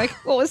douche? What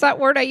was that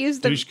word I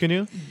used? Douche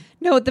canoe?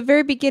 No, at the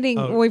very beginning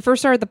when we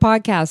first started the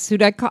podcast,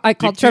 who'd I call? I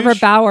called Dick Trevor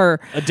douche? Bauer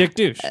A dick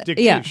douche. Dick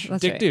yeah, douche.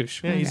 that's Dick right.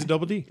 douche. Yeah, he's a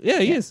double D. Yeah,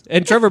 he is.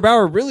 And Trevor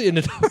Bauer really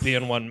ended up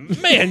being one.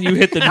 Man, you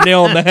hit the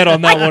nail on the head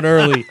on that one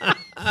early.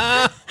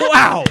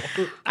 Wow.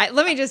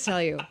 Let me just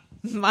tell you,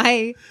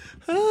 my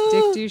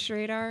Dick douche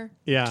radar.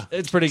 Yeah.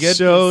 It's pretty good.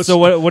 So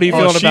what are you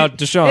feeling about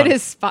Deshaun? It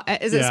is spot.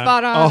 Is it Yeah.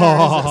 spot on?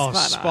 Oh, or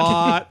is it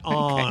spot on?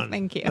 on. Okay,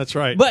 thank you. That's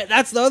right. But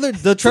that's the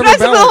So Trevor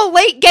that's a Bauer. little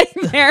late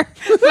getting there,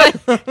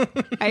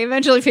 but I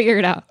eventually figured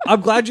it out.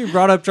 I'm glad you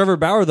brought up Trevor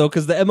Bauer, though,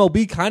 because the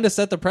MLB kind of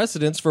set the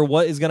precedence for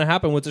what is going to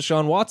happen with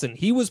Deshaun Watson.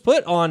 He was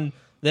put on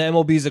the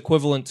MLB's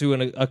equivalent to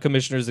a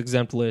commissioner's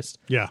exempt list.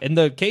 Yeah. And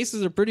the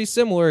cases are pretty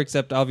similar,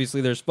 except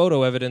obviously there's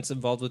photo evidence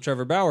involved with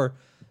Trevor Bauer.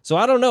 So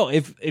I don't know.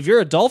 If you're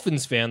a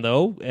Dolphins fan,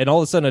 though, and all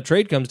of a sudden a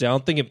trade comes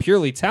down thinking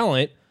purely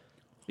talent,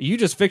 you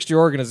just fixed your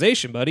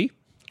organization, buddy.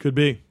 Could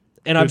be.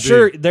 And I'm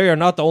sure they are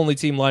not the only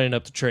team lining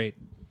up to trade.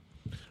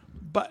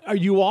 But are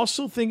you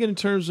also thinking in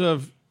terms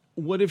of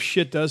what if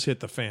shit does hit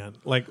the fan?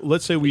 Like,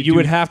 let's say You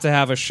would have to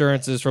have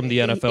assurances from the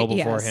NFL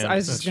beforehand. Yes, I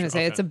was just going to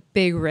say it's a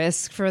big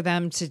risk for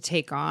them to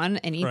take on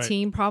any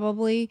team.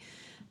 Probably.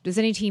 Does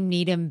any team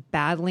need him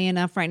badly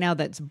enough right now?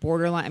 That's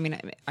borderline. I mean,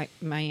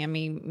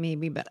 Miami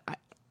maybe, but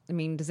I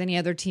mean, does any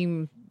other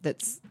team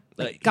that's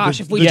like, gosh,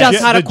 if we just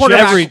had a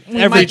quarterback,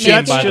 every team,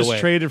 Jets by the just way,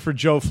 traded for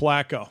Joe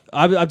Flacco.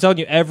 I'm telling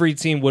you, every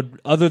team would,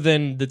 other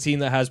than the team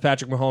that has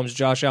Patrick Mahomes,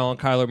 Josh Allen,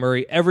 Kyler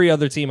Murray, every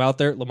other team out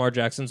there, Lamar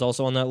Jackson's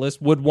also on that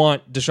list, would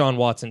want Deshaun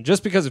Watson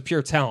just because of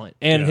pure talent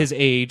and his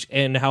age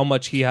and how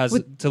much he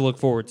has to look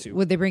forward to.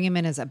 Would they bring him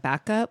in as a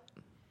backup?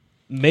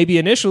 Maybe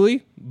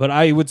initially, but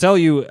I would tell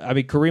you, I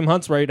mean, Kareem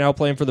Hunt's right now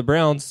playing for the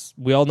Browns.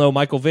 We all know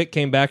Michael Vick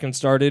came back and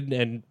started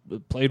and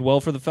played well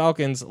for the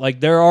Falcons. Like,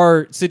 there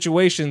are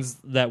situations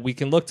that we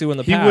can look to in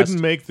the past. He wouldn't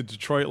make the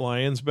Detroit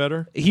Lions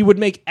better. He would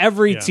make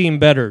every team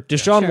better.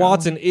 Deshaun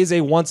Watson is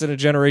a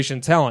once-in-a-generation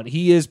talent.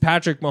 He is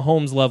Patrick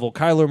Mahomes level,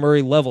 Kyler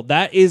Murray level.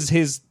 That is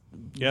his,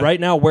 right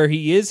now, where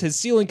he is. His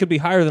ceiling could be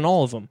higher than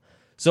all of them.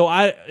 So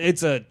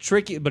it's a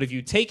tricky, but if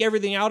you take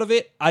everything out of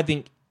it, I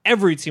think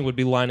every team would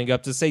be lining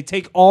up to say,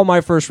 take all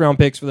my first-round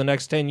picks for the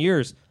next 10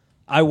 years.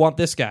 I want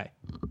this guy.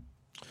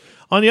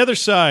 On the other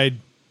side,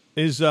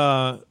 is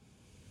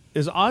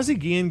Ozzie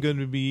Guillen going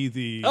to be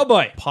the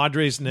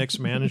Padres' next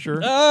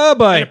manager? Oh,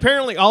 boy. And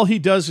apparently all he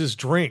does is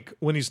drink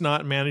when he's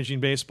not managing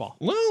baseball.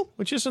 Well,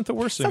 which isn't the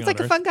worst thing Sounds like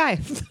on a earth. fun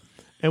guy.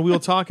 And we'll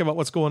talk about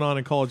what's going on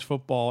in college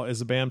football as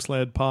the BAM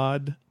Sled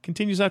Pod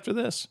continues after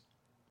this.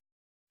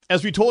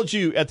 As we told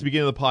you at the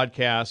beginning of the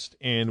podcast,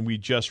 and we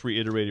just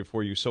reiterated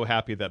for you, so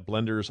happy that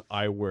Blenders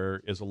Eyewear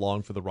is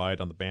along for the ride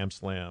on the Bam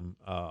Slam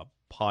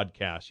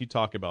podcast. You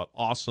talk about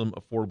awesome,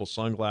 affordable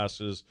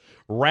sunglasses,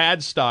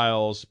 rad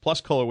styles,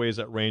 plus colorways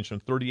that range from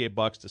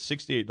 $38 to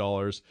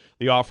 $68.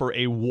 They offer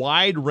a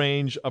wide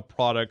range of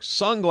products,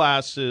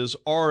 sunglasses,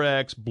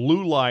 RX,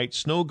 blue light,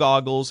 snow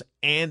goggles,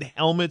 and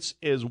helmets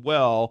as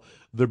well.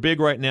 They're big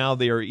right now.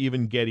 They are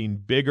even getting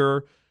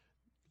bigger.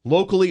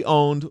 Locally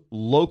owned,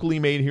 locally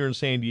made here in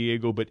San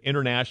Diego, but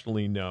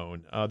internationally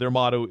known. Their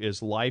motto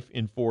is life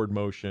in forward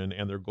motion,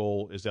 and their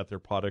goal is that their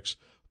products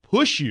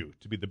push you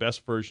to be the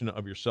best version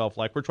of yourself,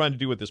 like we're trying to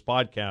do with this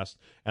podcast,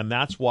 and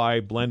that's why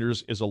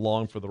Blenders is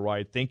along for the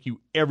ride. Thank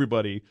you,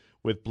 everybody,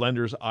 with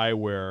Blenders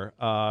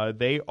Eyewear.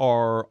 They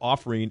are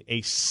offering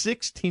a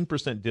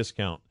 16%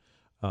 discount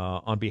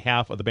on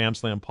behalf of the Bam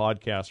Slam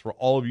podcast for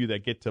all of you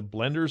that get to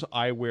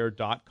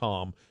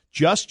blenderseyewear.com.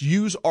 Just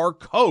use our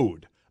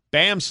code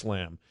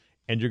BAMSLAM,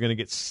 and you're going to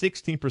get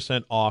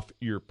 16% off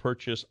your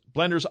purchase.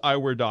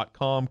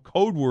 BlendersEyewear.com.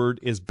 Code word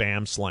is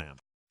BAMSLAM.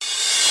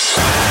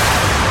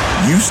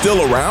 You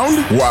still around?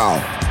 Wow,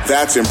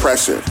 that's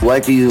impressive.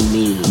 What do you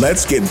mean?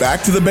 Let's get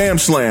back to the Bam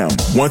Slam.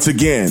 Once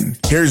again,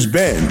 here's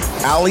Ben,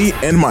 Allie,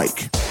 and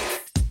Mike.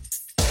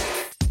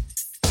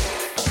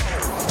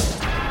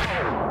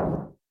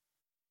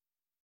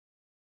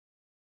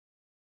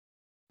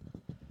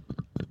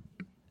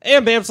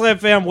 And Bam Slam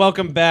fam,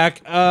 welcome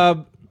back.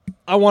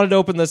 I wanted to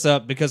open this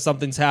up because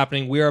something's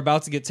happening. We are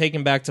about to get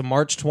taken back to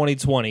March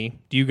 2020.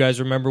 Do you guys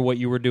remember what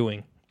you were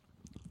doing?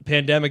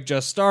 Pandemic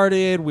just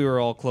started. We were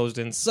all closed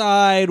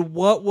inside.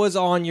 What was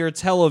on your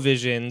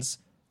televisions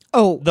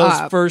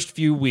those first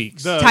few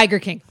weeks? Tiger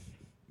King.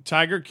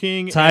 Tiger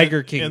King.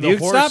 Tiger King. And Dude,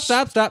 the horse.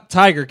 Stop.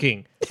 Tiger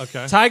King.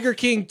 Okay. Tiger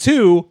King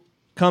 2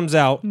 comes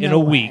out in a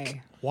way.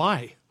 week.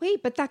 Why?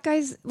 Wait, but that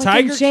guy's like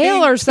Tiger in jail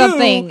King or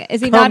something. 2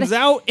 Is he comes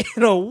not? out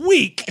in a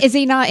week. Is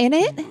he not in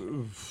it?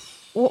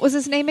 What was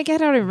his name again? I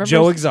don't even remember.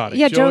 Joe Exotic.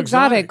 Yeah, Joe Joe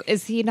Exotic. Exotic.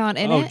 Is he not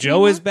in it? Oh, Joe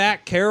anymore? is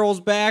back. Carol's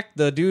back.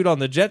 The dude on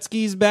the jet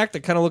skis back that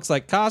kind of looks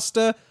like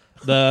Costa.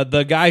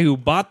 The guy who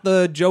bought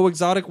the Joe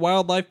Exotic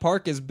Wildlife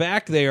Park is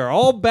back. They are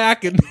all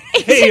back, and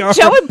they are.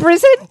 Joe in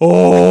prison?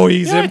 Oh,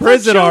 he's Yeah, I in thought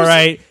prison, Joe all was-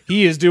 right.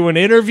 He is doing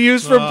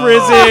interviews from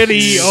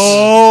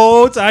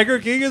prison. Tiger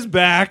King is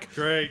back.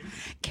 Great.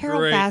 Carol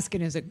Great. Baskin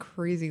is a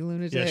crazy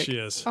lunatic. Yes, she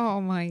is. Oh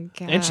my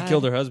god. And she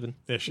killed her husband.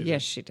 Yes, she did.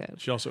 Yes, she did.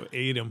 She also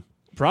ate him.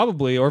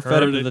 Probably, or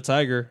fed him Heard to it. the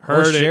tiger.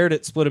 Heard or it. shared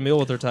it, split a meal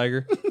with her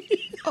tiger.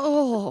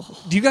 Oh,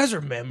 Do you guys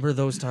remember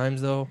those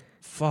times, though?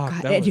 Fuck,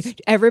 God. that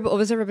was... What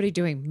was everybody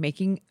doing?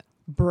 Making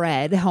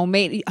bread,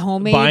 homemade,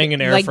 Buying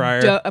an air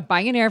fryer.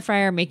 buying an air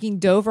fryer, making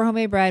dough for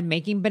homemade bread,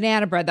 making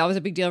banana bread. That was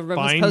a big deal.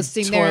 Everyone Buying was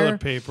posting toilet their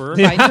paper.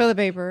 buying toilet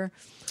paper.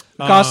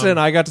 Costa and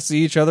I got to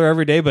see each other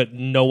every day, but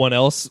no one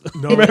else.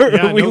 No, Remember,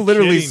 yeah, we no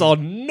literally kidding. saw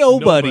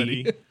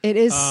nobody. It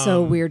is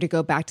so weird to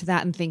go back to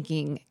that and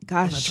thinking,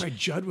 gosh, That's right.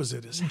 Judd was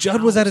at his house.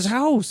 Judd was at his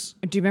house.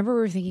 do you remember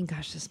we were thinking,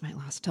 gosh, this might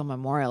last till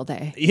Memorial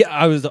Day? Yeah,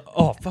 I was.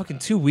 Oh, fucking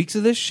 2 weeks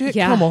of this shit.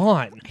 Yeah. Come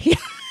on.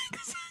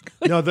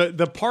 No,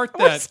 the part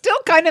We're that still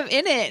kind of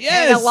in it in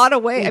Yes. a lot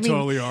of ways. We I mean,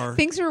 totally are.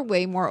 things are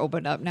way more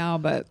opened up now,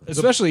 but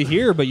Especially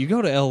here, but you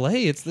go to LA,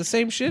 it's the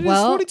same shit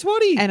well, as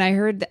 2020. And I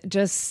heard that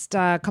just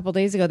a couple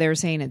days ago they were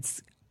saying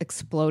it's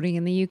exploding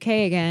in the UK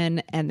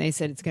again, and they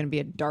said it's going to be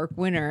a dark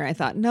winter. I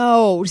thought,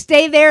 no,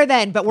 stay there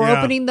then. But we're Yeah.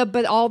 opening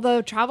but all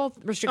the travel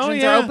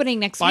restrictions are opening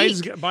next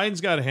Biden's week.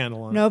 Biden's got a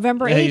handle on it.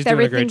 November Yeah, he's 8th, doing a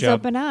great everything's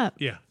job. open up.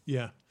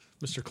 Yeah.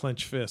 Mr.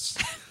 Clench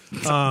Fists.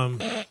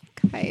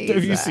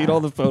 Have you seen all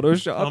the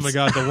Photoshops? Oh my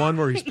God, the one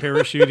where he's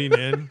parachuting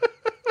in.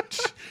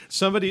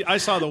 I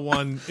saw the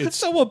one. It's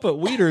Someone put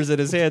weeders in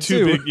his hand, two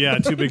too.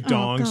 big, two big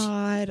dongs. Oh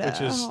God!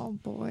 Which is- Oh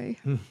boy!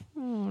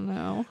 Oh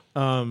no!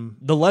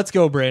 The Let's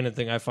Go Brandon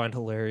thing I find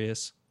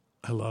hilarious.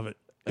 I love it.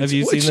 Have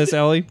you seen this,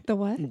 Ellie? The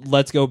what?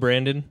 Let's Go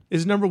Brandon.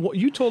 Is number one?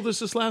 You told us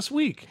this last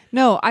week.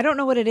 No, I don't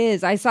know what it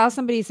is. I saw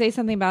somebody say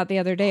something about it the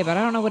other day, but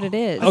I don't know what it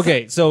is.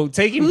 Okay, so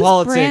taking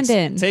Who's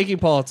Brandon? taking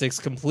politics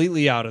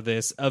completely out of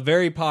this, a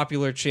very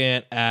popular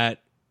chant at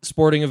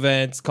sporting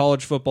events,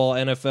 college football,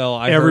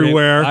 NFL,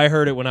 Everywhere. I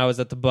heard it when I was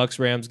at the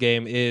Bucks-Rams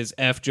game, is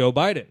F Joe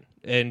Biden,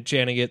 and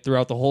chanting it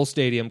throughout the whole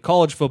stadium.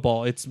 College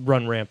football, it's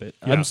run rampant.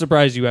 Yeah. I'm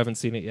surprised you haven't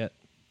seen it yet.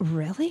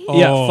 Really? Oh.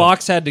 Yeah,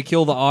 Fox had to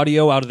kill the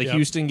audio out of the Yep.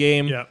 Houston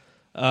game. Yeah.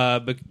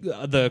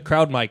 The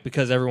crowd mic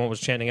because everyone was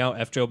chanting out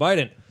F Joe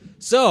Biden.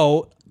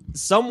 So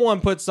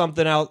someone put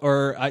something out,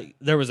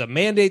 there was a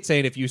mandate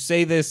saying if you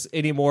say this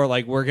anymore,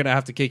 like we're gonna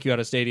have to kick you out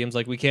of stadiums.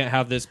 Like we can't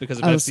have this because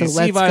of Oh, so FCC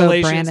Let's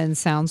violations. Go Brandon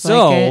sounds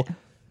So, like it.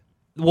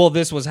 well,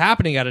 this was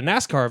happening at a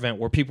NASCAR event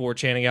where people were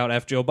chanting out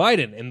F Joe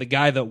Biden, and the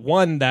guy that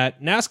won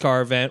that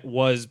NASCAR event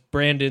was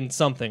Brandon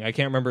something. I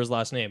can't remember his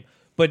last name.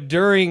 But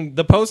during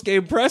the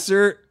post-game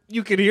presser,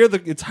 you could hear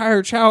the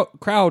entire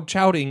crowd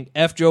shouting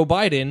F Joe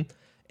Biden.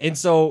 And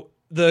so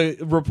the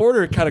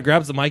reporter kind of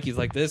grabs the mic. He's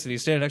like this, and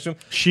he's standing next to him.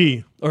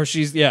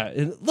 She's,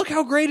 and look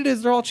how great it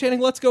is. They're all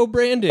chanting, "Let's go,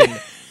 Brandon."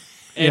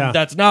 And Yeah.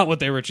 that's not what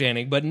they were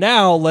chanting. But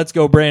now, "Let's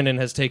go, Brandon"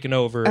 has taken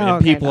over, and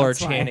okay, people are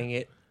that's why. chanting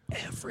it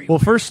everywhere. Well,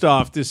 first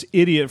off, this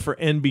idiot for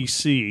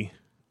NBC,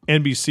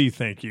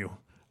 thank you,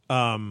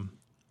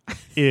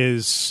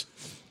 is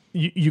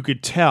you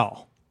could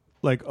tell.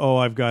 Like, oh,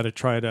 I've got to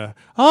try to.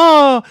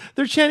 Oh,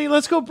 they're chanting,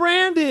 "Let's go,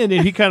 Brandon,"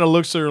 and he kind of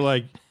looks at her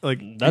like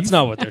That's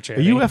not what they're Are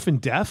chanting. you effing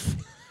deaf?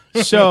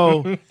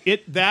 So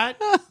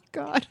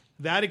God.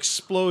 that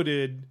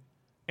exploded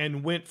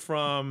and went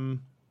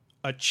from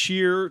a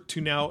cheer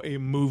to now a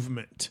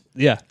movement.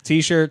 Yeah,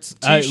 T-shirts.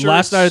 T-shirts.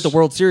 Last night at the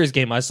World Series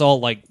game, I saw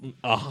like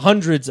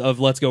hundreds of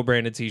 "Let's Go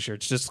Brandon"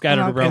 T-shirts just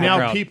scattered around And the now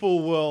crowd.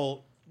 people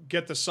will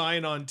get the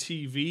sign on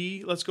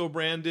TV. "Let's go,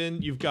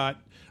 Brandon." You've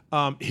got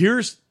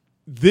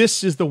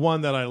this is the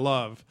one that I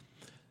love.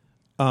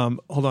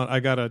 Hold on,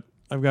 I've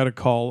got to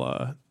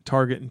call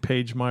Target and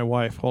page my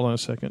wife. Hold on a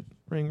second.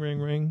 Ring, ring,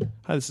 ring.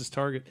 Hi, this is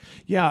Target.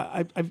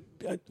 Yeah,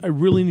 I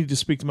really need to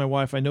speak to my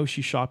wife. I know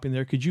she's shopping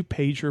there. Could you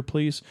page her,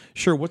 please?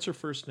 Sure. What's her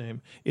first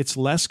name? It's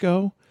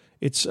Lesko.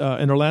 It's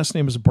and her last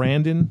name is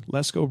Brandon.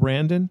 Lesko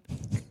Brandon.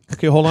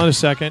 Okay, hold on a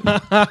second.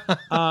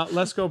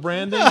 Let's go,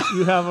 Brandon.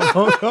 You have a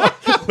phone call.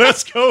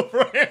 Let's go,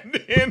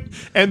 Brandon.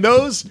 And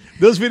those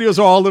videos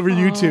are all over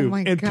YouTube.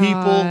 my And God.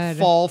 people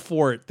fall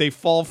for it. They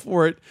fall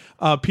for it.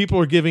 People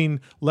are giving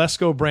Let's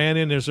Go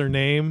Brandon as their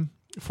name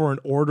for an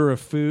order of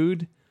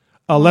food.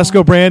 Let's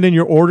Go Brandon,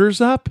 your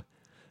order's up.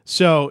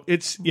 So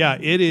it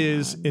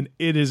is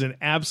an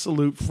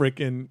absolute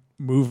freaking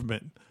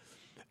movement.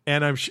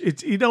 And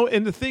it's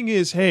and the thing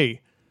is,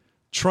 hey,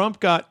 Trump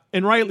got,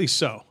 and rightly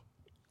so,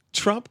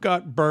 Trump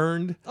got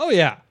burned. Oh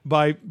yeah,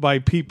 by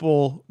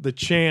people, the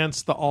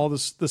chants, all the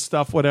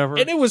stuff, whatever,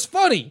 and it was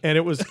funny, and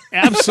it was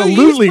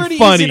absolutely pretty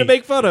funny easy to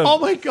make fun of. Oh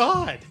my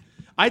god,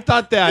 I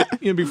thought that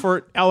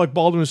before Alec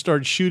Baldwin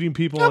started shooting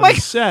people on the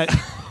set.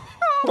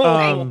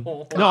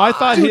 No, I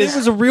thought Dude, it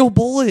was a real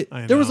bullet.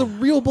 I There was know. a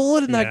real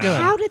bullet in that gun.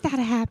 How did that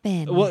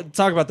happen? We'll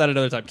talk about that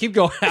another time. Keep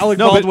going. Alec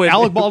no, Baldwin. but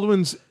Alec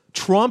Baldwin's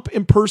Trump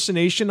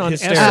impersonation on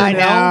Hysterical.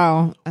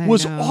 SNL I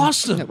was know.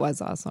 awesome. It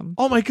was awesome.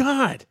 Oh my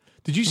god!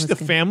 Did you see the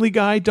Family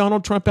Guy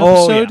Donald Trump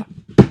Oh, episode?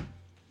 yeah.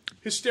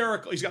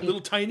 Hysterical. He's got little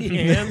tiny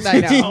hands.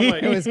 I know. Oh my-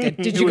 It was good.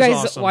 Did It you was guys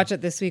awesome. watch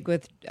it this week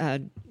with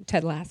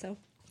Ted Lasso?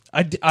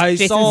 I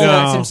Jason saw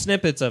Statham. some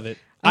snippets of it.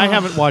 I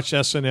haven't watched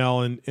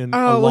SNL in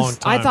a it was- long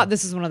time. I thought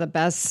this was one of the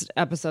best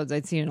episodes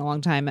I'd seen in a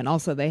long time. And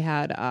also they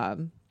had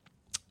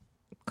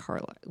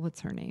Carla, what's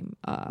her name?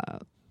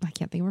 I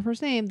can't think of her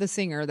first name. The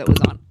singer that was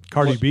on.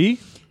 Cardi B.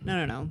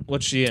 No.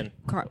 What's she in?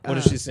 Car- What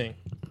does she sing?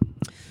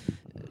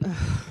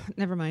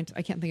 Never mind.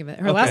 I can't think of it.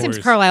 Her Okay. last name's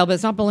Worries. Carlisle, but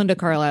it's not Belinda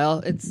Carlisle.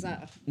 It's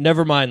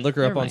Never mind. Look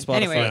her up never on mind. Spotify.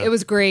 Anyway, it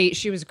was great.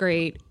 She was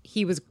great.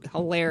 He was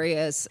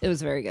hilarious. It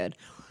was very good.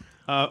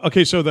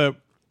 Okay, so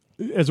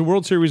as the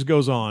World Series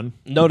goes on,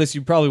 Notice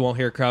you probably won't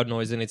hear crowd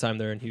noise anytime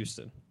they're in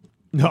Houston.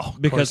 no,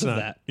 Because course of not.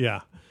 that.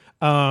 Yeah.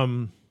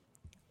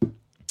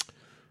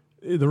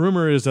 The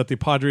rumor is that the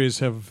Padres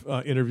have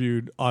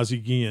interviewed Ozzie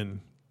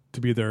Guillen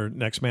to be their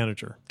next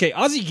manager. Okay,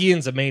 Ozzie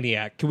Guillen's a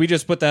maniac. Can we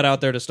just put that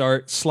out there to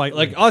start? Slightly.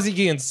 Like, Ozzie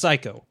Guillen's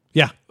psycho.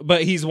 Yeah,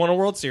 But he's won a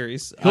World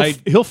Series.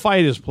 he'll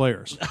fight his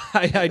players.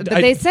 But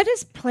they said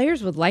his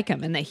players would like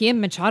him and that he and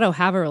Machado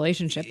have a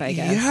relationship, I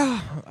guess.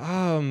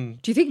 Yeah.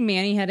 Do you think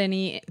Manny had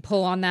any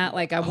pull on that?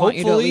 Like, I want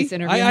you to at Hopefully, least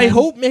interview I him?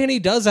 hope Manny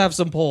does have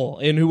some pull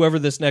in whoever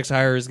this next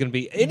hire is going to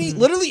be.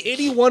 Literally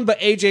anyone but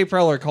AJ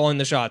Preller calling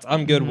the shots.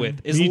 I'm good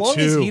with. As Me long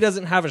as too. he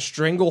doesn't have a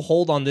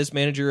stranglehold on this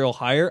managerial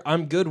hire,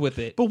 I'm good with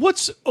it. But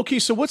what's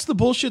the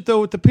bullshit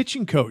though with the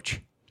pitching coach?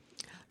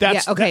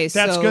 That's Yeah, okay,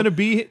 that's so- going to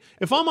be.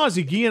 If I'm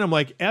Ozzie Guillen, I'm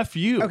like, F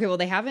you. Okay, well,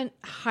 they haven't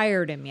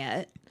hired him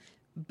yet,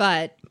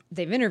 but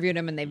they've interviewed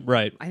him and they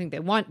Right. I think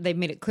they've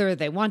made it clear that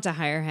they want to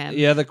hire him.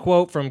 Yeah, the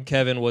quote from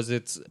Kevin was,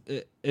 "It's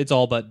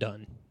all but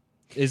done."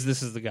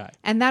 This is the guy.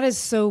 And that is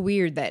so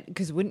weird that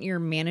because wouldn't your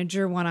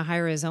manager want to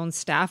hire his own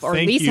staff or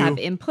Thank at least you. have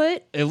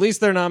input? At least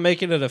they're not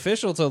making it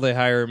official till they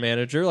hire a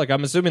manager. Like,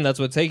 I'm assuming that's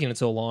what's taking it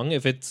so long.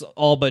 If it's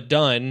all but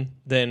done,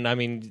 then I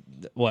mean,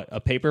 what,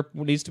 a paper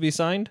needs to be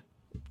signed?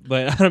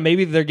 But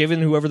maybe they're giving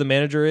whoever the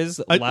manager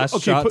is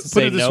last shot to put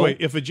say it this no. way: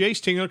 if a Jay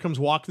Stingler comes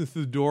walking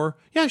through the door,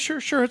 yeah, sure,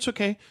 it's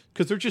okay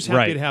because they're just happy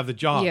Right. to have the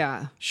job.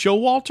 Yeah.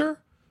 Showalter,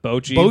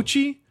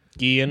 Bochy,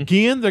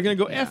 Guillen, they're going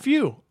to go F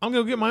you. I'm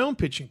going to get my own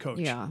pitching coach.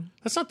 Yeah.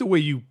 That's not the way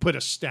you put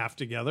a staff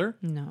together.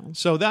 No.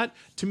 So that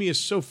to me is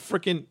so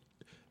freaking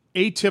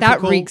atypical.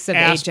 That reeks of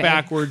ass AJ.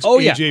 backwards. Oh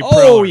yeah, AJ oh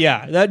Preller.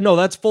 yeah.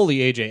 That's fully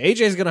AJ.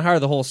 AJ's going to hire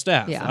the whole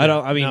staff. Yeah.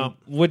 No.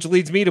 Which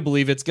leads me to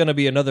believe it's going to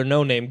be another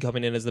no name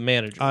coming in as the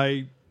manager.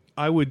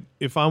 I would,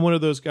 if I'm one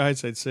of those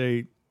guys, I'd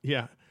say,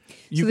 yeah,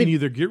 you So can they-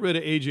 either get rid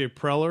of AJ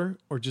Preller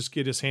or just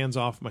get his hands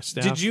off my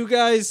staff. Did you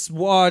guys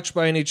watch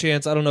by any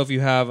chance? I don't know if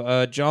you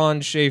have. John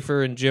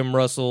Schaefer and Jim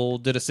Russell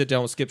did a sit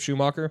down with Skip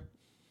Schumacher.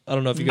 I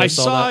don't know if you I guys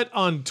saw that. it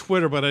on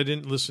Twitter, but I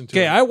didn't listen to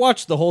Okay, it. I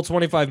watched the whole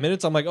 25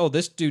 minutes. I'm like, oh,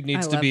 this dude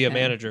needs I to love be a him.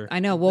 manager. I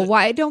know. Well,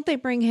 why don't they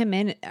bring him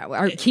in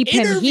or keep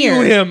him Interview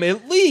here? him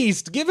at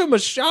least. Give him a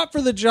shot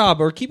for the job,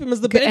 or keep him as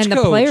the bench And the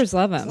coach. players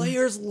love him.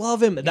 Players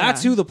love him.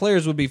 That's who the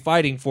players would be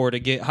fighting for to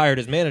get hired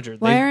as manager.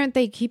 Why aren't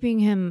they keeping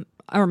him?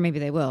 Or maybe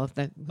they will if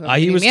the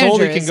he was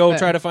told he can go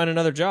try to find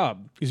another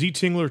job. Is he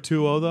Tingler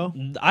 2-0 though?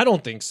 I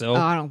don't think so. Oh,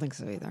 I don't think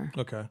so either.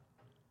 Okay.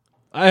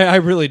 I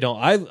really don't.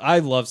 I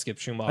love Skip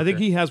Schumacher. I think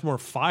he has more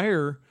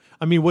fire.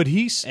 I mean, what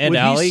he's and what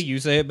Allie, he's- you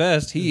say it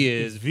best. He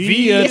is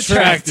V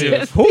attractive.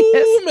 attractive.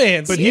 Ooh,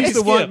 man. But he's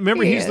the one.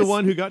 Remember, He he's the is.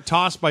 one who got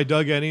tossed by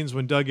Doug Eddings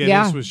when Doug Eddings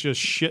Yeah. was just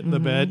shit in the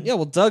bed. Yeah,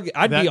 well, Doug,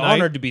 I'd That be night-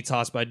 honored to be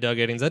tossed by Doug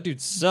Eddings. That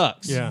dude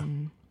sucks. Yeah.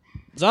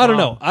 So I don't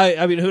Wow. know.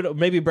 I mean,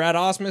 maybe Brad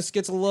Osmus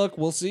gets a look.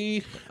 We'll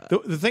see.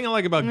 The thing I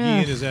like about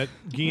Guillen is that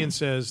Guillen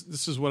says,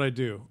 "This is what I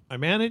do. I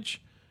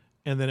manage,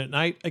 and then at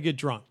night I get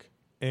drunk,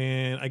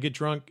 and I get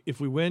drunk if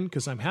we win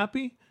because I'm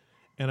happy."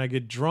 And I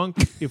get drunk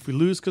if we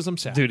lose because I'm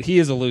sad. Dude, he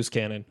is a loose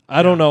cannon.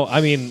 I don't know. I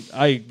mean,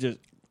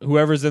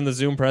 whoever's in the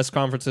Zoom press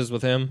conferences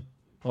with him,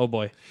 oh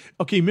boy.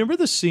 Okay, remember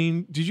the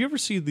scene? Did you ever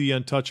see The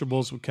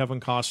Untouchables with Kevin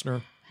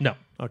Costner? No.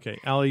 Okay,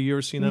 Allie, you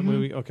ever seen that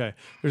movie? Okay,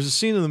 there's a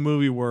scene in the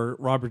movie where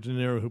Robert De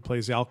Niro, who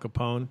plays Al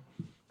Capone,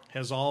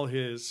 has all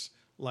his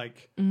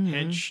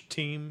hench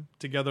team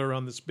together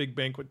on this big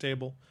banquet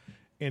table,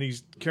 and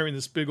he's carrying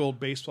this big old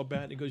baseball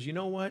bat. And he goes, "You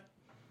know what?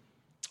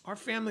 Our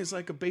family's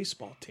like a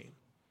baseball team."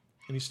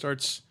 and he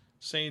starts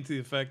saying to the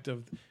effect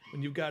of,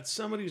 when you've got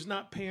somebody who's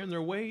not paying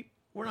their weight,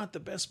 we're not the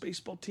best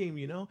baseball team,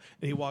 you know?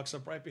 And he walks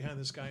up right behind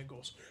this guy and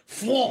goes,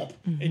 flomp,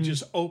 and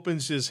just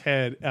opens his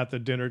head at the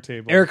dinner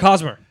table. Eric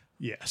Hosmer.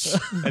 Yes.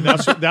 And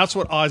that's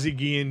what Ozzie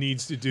Guillen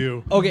needs to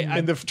do. Okay,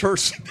 And the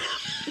first...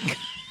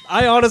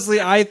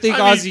 I think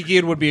Ozzie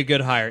Guillen would be a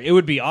good hire. It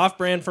would be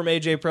off-brand from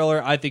AJ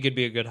Preller. I think it'd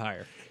be a good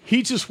hire.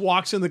 He just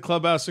walks in the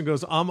clubhouse and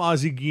goes, I'm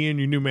Ozzie Guillen,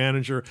 your new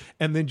manager,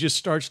 and then just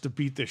starts to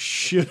beat the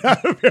shit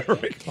out of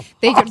Eric.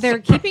 They're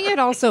keeping it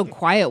also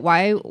quiet.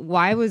 Why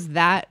was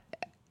that?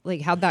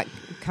 Like, how'd that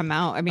come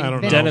out? I mean, I don't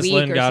been know. a Dennis week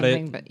Lin or got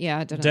something, it. But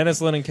yeah, Dennis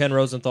Lin and Ken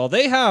Rosenthal.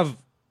 They have,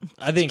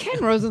 I think,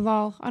 Ken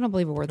Rosenthal. I don't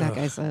believe a word that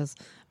guy says.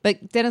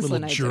 But Dennis Little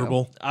Lin, I do.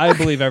 gerbil. I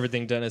believe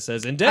everything Dennis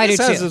says. And I Dennis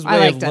do has too. his I way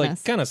like of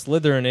Dennis. kind of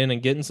slithering in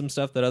and getting some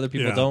stuff that other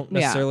people Yeah. don't Yeah.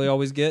 necessarily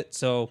always get.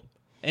 So,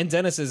 and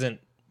Dennis isn't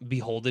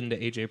beholden to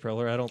AJ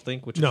Preller, I don't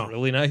think, which No. is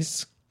really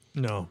nice.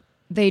 No.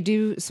 They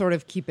do sort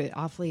of keep it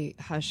awfully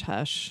hush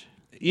hush.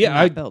 Yeah,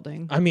 in that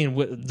building. I mean,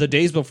 the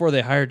days before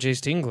they hired Jay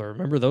Stingler,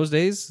 remember those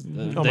days?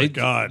 Oh, my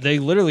God. They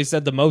literally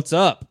said the moat's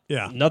up.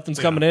 Yeah. Nothing's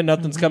coming in,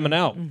 nothing's coming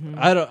out.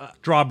 I don't.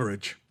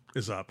 Drawbridge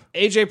is up.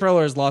 AJ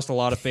Preller has lost a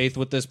lot of faith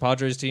with this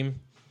Padres team.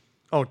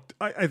 Oh,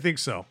 I think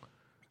so.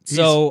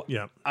 So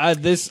yeah.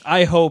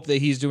 I hope that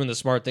he's doing the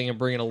smart thing and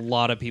bringing a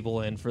lot of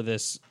people in for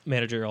this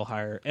managerial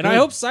hire. And I Good.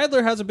 hope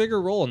Seidler has a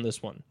bigger role in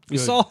this one. We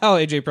Good. saw how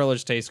AJ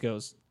Preller's taste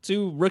goes.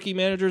 2 rookie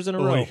managers in a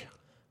row. Oy.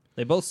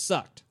 They both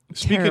sucked.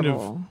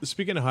 Terrible.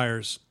 Speaking of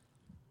hires,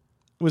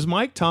 was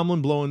Mike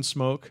Tomlin blowing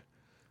smoke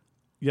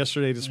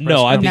yesterday at his press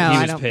No, I think conference No, he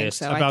I was don't think pissed.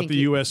 so. I about think the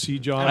he- USC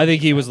job? I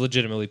think he was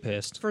legitimately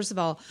pissed. First of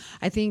all,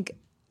 I think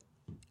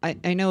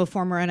I know a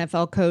former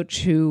NFL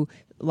coach who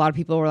a lot of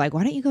people were like,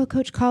 why don't you go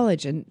coach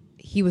college? And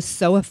he was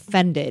so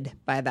offended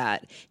by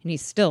that. And he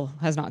still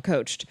has not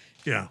coached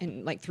Yeah.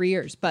 in like 3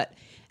 years. But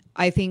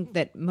I think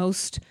that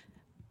most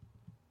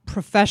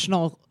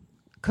professional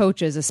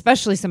coaches,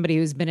 especially somebody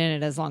who's been in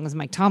it as long as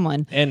Mike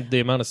Tomlin, And the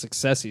amount of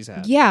success he's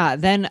had. yeah,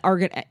 then are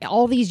gonna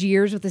all these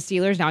years with the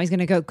Steelers. Now he's going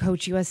to go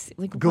coach USC.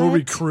 Like, Go what?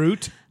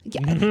 recruit.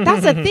 Yeah,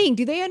 that's the thing.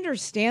 Do they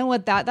understand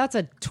what that's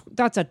a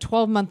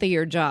 12-month a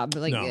year job?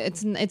 Like No.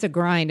 it's a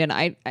grind, and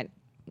I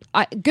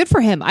good for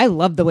him. I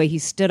love the way he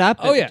stood up.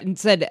 Oh, yeah. and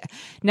said,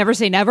 "Never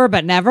say never,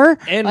 but never."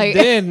 And Like,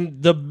 then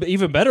the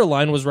even better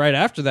line was right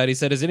after that. He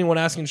said, is anyone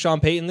asking Sean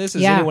Payton this?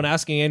 Is Yeah. anyone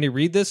asking Andy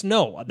Reid this?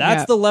 No.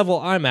 That's Yeah. the level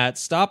I'm at.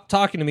 Stop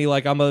talking to me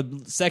like I'm a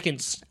second.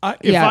 If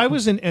Yeah. I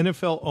was an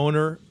NFL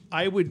owner,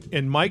 I would,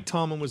 and Mike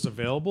Tomlin was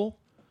available,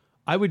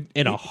 I would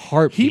In a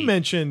heartbeat. He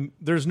mentioned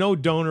there's no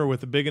donor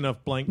with a big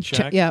enough blank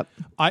check. Yep.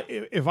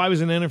 If I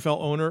was an NFL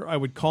owner, I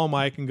would call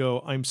Mike and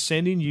go, I'm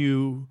sending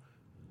you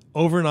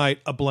overnight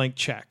a blank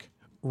check.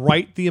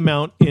 Write the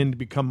amount in to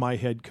become my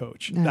head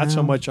coach. That's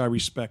how much I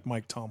respect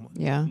Mike Tomlin.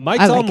 yeah, Mike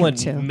I like him Tomlin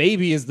too. Mm-hmm.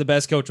 maybe is the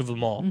best coach of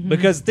them all.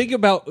 Because think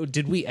about,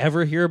 did we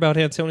ever hear about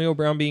Antonio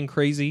Brown being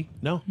crazy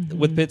No,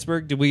 with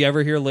Pittsburgh? Did we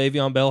ever hear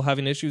Le'Veon Bell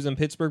having issues in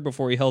Pittsburgh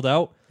before he held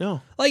out?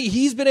 no. Like,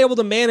 he's been able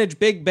to manage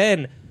Big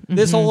Ben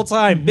this whole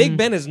time. Big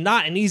Ben is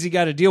not an easy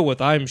guy to deal with,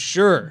 I'm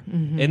sure.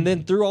 And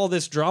then through all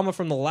this drama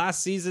from the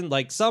last season,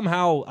 like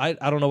somehow, I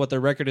don't know what their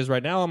record is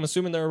right now. I'm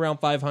assuming they're around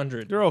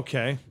 500. They're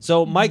okay.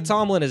 So Mike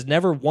Tomlin has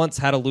never once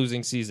had a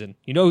losing season.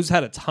 You know who's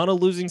had a ton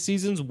of losing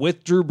seasons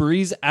with Drew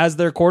Brees as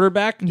their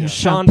quarterback?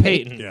 Sean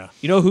Payton. Yeah.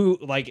 You know who,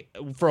 like,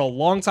 for a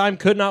long time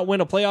could not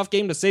win a playoff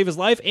game to save his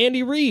life?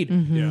 Andy Reid.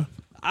 Yeah.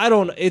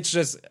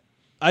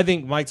 I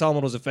think Mike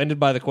Tomlin was offended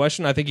by the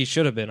question. I think he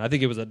should have been. I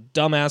think it was a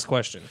dumbass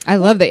question. I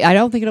love that. I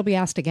don't think it'll be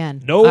asked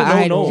again. No,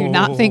 I no. do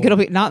not think it'll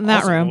be not in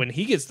that Also, room. when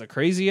he gets the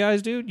crazy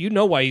eyes, dude, you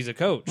know why he's a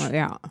coach. Well,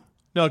 yeah,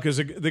 No, because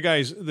the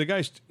guys,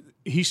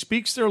 he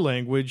speaks their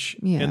language,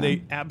 Yeah. and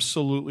they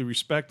absolutely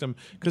respect him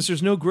because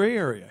there's no gray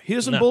area. He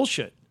doesn't No.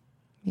 bullshit.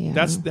 yeah.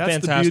 That's the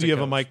Fantastic beauty of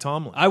a coach. Mike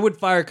Tomlin. I would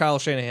fire Kyle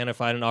Shanahan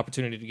if I had an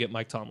opportunity to get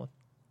Mike Tomlin.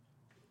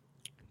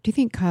 Do you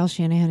think Kyle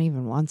Shanahan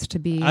even wants to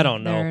be? I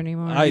don't know. there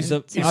anymore. I'm Is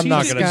not he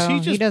gonna. just- Go. is he He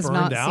just does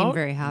not burned seem out?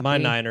 very happy. My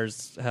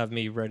Niners have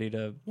me ready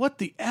to. What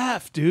the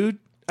F, dude?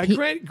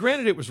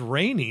 Granted, it was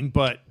raining,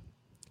 but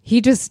He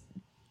just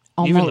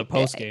almost Even the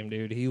post game,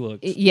 dude, he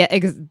looked. Yeah,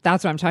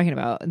 that's what I'm talking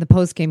about. In the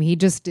post game, he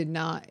just did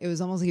not. It was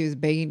almost like he was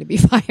begging to be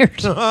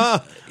fired.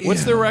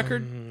 what's their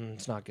record?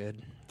 It's not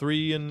good.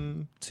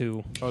 3-2.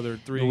 2. Oh, they're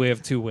 3. We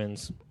have 2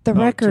 wins. The 2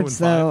 records,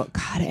 and 5. though,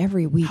 God,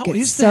 every week How it's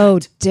is so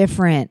that?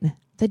 different.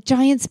 The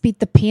Giants beat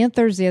the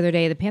Panthers the other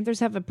day. The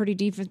Panthers have a pretty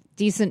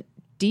decent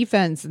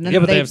defense, and then Yeah,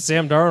 but they have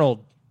Sam Darnold.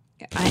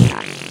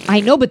 I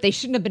know, but they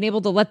shouldn't have been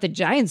able to let the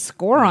Giants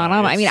score on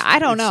them. I mean, I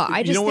don't know.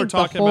 I just you know what we're think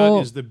talking the whole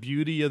about is the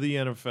beauty of the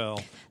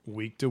NFL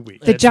week to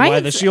week. The That's why the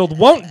Giants- shield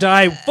won't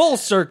die. Full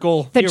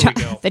circle. the, Here Gi- we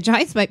go. the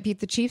Giants might beat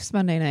the Chiefs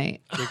Monday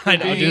night. I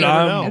know, You dude.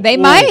 never know. They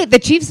might. The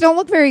Chiefs don't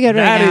look very good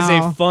That right is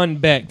now. a fun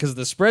bet because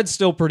the spread's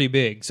still pretty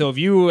big. So if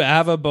you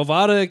have a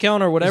Bovada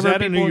account or Is whatever,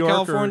 that in people New in York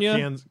California,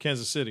 or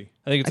Kansas City?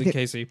 I think it's in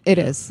KC. It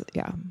is,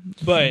 yeah.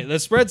 But the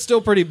spread's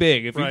still pretty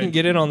big if you Right. can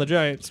get in on the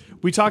Giants.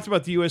 We talked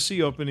about the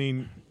USC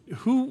opening.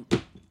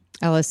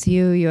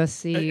 LSU,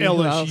 USC,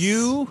 who else?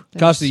 LSU.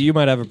 Costa, you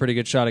might have a pretty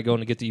good shot at going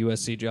to get the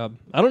USC job.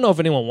 I don't know if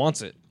anyone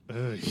wants it.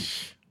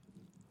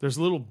 There's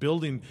a little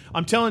building.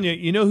 I'm telling you,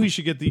 you know who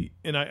should get the?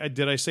 And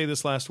did I say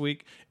this last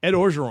week? Ed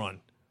Orgeron,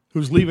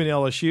 who's leaving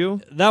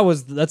LSU.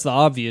 That's the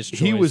obvious choice.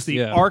 He was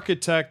the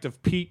architect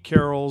of Pete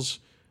Carroll's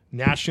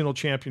national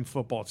champion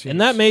football team,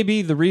 and that may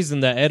be the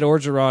reason that Ed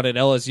Orgeron and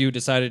LSU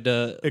decided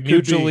to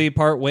mutually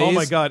part ways. Oh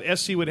my God,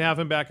 SC would have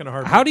him back in a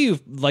heartbeat. How do you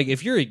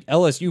if you're an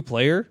LSU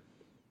player?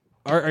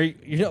 Are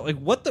you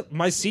what the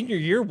my senior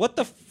year? What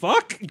the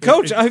fuck,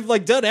 Coach?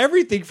 I've done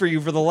everything for you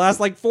for the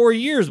last 4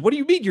 years. What do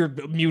you mean you're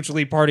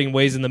mutually parting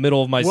ways in the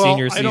middle of my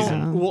senior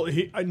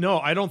season?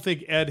 I don't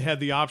think Ed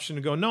had the option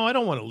to go. No, I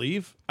don't want to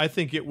leave. I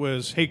think it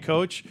was, hey,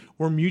 Coach,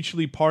 we're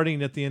mutually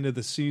parting at the end of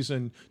the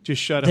season. Just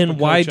shut up. Then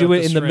why do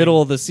it in the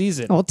middle of the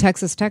season? Well,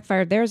 Texas Tech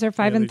fired theirs. They're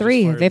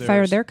 5-3. They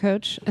fired their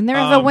coach, and they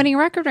have a winning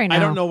record right now. I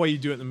don't know why you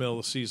do it in the middle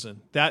of the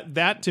season.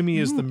 That to me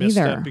is the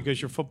misstep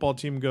because your football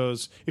team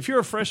goes. If you're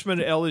a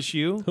freshman at LSU,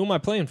 who am I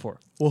playing for?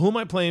 Well, who am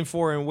I playing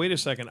for? And wait a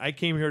second, I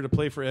came here to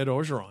play for Ed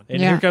Orgeron.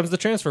 And here comes the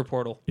transfer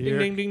portal. Ding,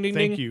 ding, ding, ding,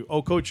 Thank ding. you.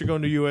 Oh, Coach, you're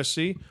going to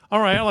USC? All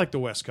right, I like the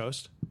West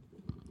Coast.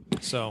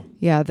 So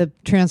yeah, the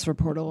transfer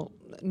portal,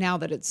 now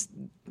that it's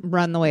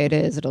run the way it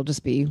is, it'll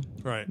just be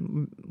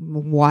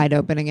wide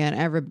open again.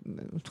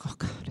 Oh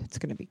God, it's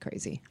going to be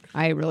crazy.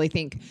 I really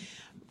think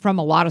from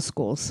a lot of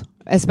schools,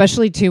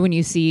 especially too when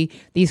you see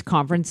these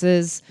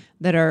conferences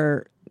that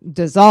are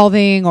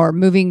dissolving or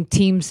moving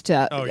teams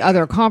to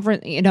other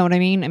conference. You know what I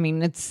mean? I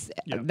mean,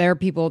 there are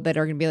people that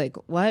are going to be like,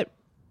 what?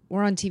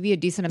 We're on TV a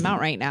decent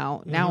amount right now.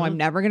 Mm-hmm. Now I'm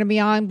never going to be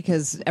on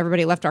because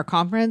everybody left our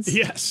conference.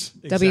 Yes,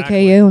 exactly.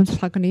 WKU, I'm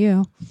talking to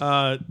you.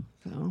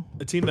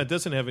 A team that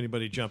doesn't have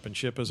anybody jumping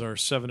ship is our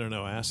 7-0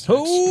 Aztecs.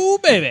 Oh,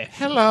 baby.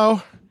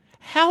 Hello.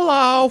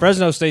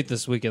 Fresno State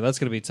this weekend. That's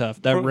going to be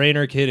tough. That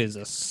Rayner kid is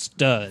a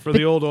stud. For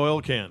the old oil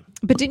can.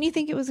 But didn't you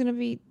think it was going to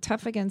be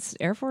tough against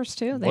Air Force,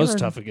 too? It was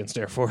tough against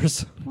Air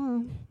Force.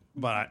 Well.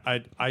 But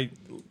I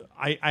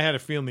had a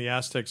feeling the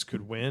Aztecs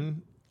could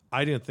win.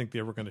 I didn't think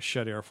they were going to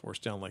shut Air Force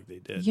down like they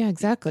did. Yeah,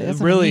 exactly.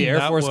 That's really,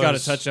 Air Force got a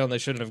touchdown they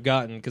shouldn't have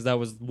gotten because that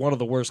was one of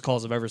the worst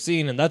calls I've ever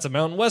seen, and that's a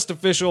Mountain West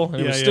official,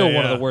 and it was still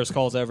one of the worst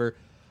calls ever.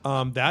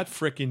 That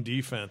freaking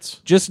defense.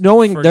 Just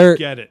knowing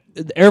Forget it.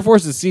 Air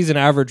Force's season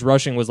average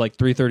rushing was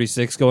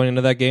 336 going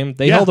into that game.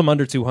 They held them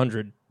under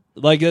 200.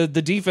 The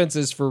defense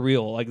is for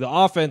real. The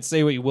offense,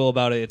 say what you will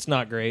about it, it's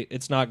not great.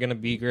 It's not going to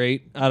be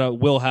great.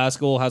 Will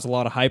Haskell has a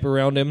lot of hype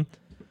around him.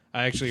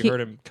 I actually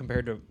heard him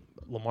compared to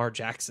Lamar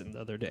Jackson the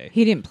other day.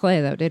 He didn't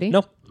play, though, did he?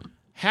 No.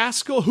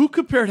 Haskell? Who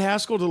compared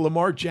Haskell to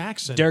Lamar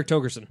Jackson? Derek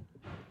Togerson.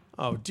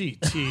 Oh,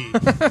 DT.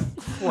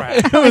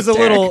 Crap. It was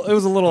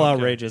a little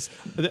outrageous.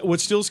 What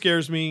still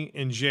scares me,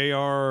 and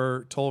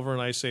JR Tolver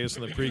and I say this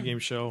in the pregame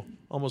show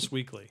almost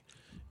weekly,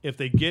 if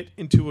they get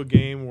into a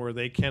game where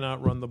they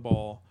cannot run the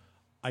ball,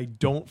 I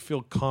don't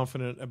feel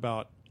confident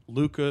about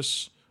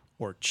Lucas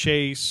or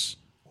Chase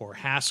or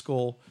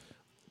Haskell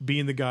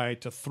being the guy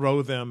to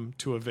throw them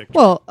to a victory.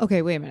 Well,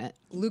 okay, wait a minute.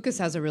 Lucas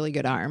has a really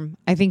good arm.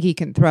 I think he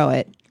can throw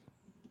it.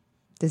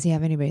 Does he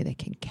have anybody that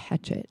can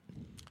catch it?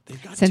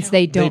 Since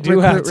they don't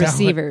recruit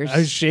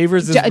receivers.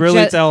 Shavers is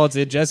really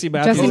talented. Jesse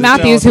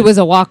Matthews, who was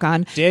a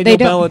walk-on. Daniel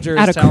Bellinger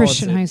out is of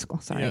Christian talented. High School.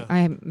 Sorry, I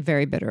am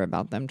very bitter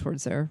about them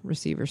towards their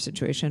receiver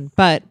situation,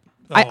 but.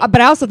 I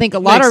also think a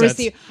lot of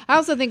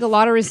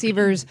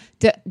receivers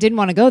didn't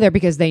want to go there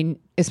because they,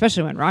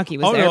 especially when Rocky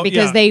was there,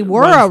 because they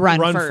were a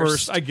run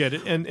first. I get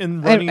it,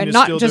 and running and is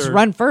not still just their...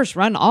 run first,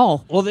 run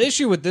all. Well, the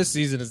issue with this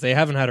season is they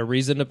haven't had a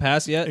reason to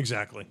pass yet.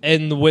 Exactly,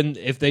 and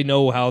if they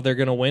know how they're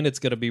going to win, it's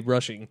going to be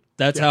rushing.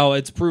 That's how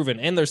it's proven,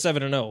 and they're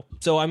 7-0.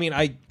 So I mean,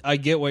 I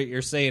get what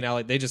you're saying,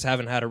 Alec. They just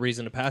haven't had a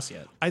reason to pass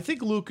yet. I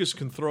think Lucas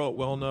can throw it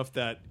well enough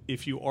that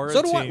if you are so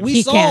a team,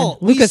 we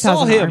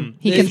saw him.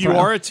 If you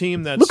are a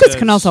team that Lucas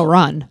can also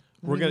run.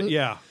 We're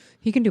gonna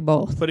he can do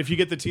both. But if you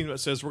get the team that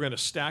says we're going to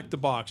stack the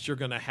box, you're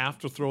going to have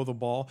to throw the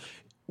ball.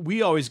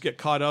 We always get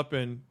caught up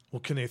in, well,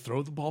 can they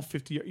throw the ball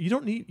 50 yards?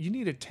 You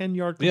need a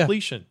 10-yard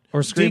completion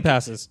or screen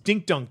passes.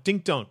 Dink dunk,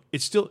 dink dunk.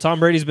 It's still Tom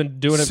Brady's been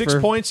doing it for 6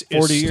 points.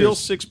 40 it's years. Still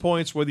 6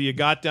 points whether you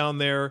got down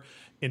there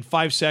in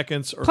 5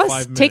 seconds or Plus,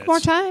 5 minutes. take more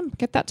time.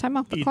 Get that time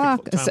off the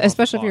clock,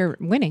 especially if you're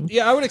winning.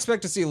 Yeah, I would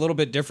expect to see a little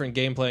bit different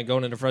game plan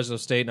going into Fresno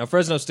State. Now,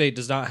 Fresno State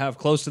does not have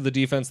close to the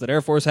defense that Air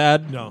Force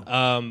had.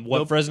 No.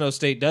 What Fresno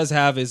State does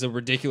have is a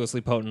ridiculously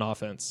potent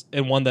offense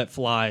and one that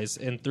flies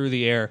and through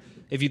the air.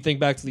 If you think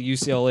back to the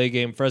UCLA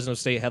game, Fresno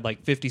State had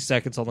 50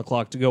 seconds on the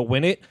clock to go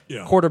win it.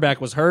 Yeah. Quarterback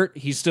was hurt.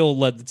 He still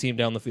led the team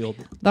down the field.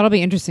 That'll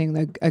be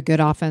interesting, a good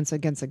offense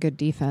against a good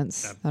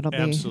defense. That'll be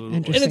interesting.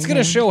 And it's going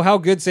to show how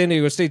good San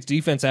Diego State's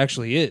defense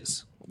actually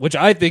is, which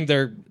I think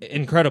they're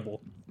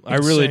incredible. I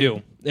really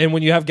do. And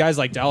when you have guys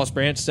like Dallas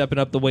Branch stepping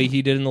up the way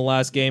he did in the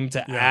last game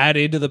to add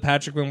into the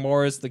Patrick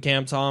McMorris, the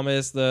Cam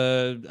Thomas,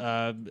 the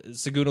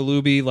Saguna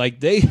Luby,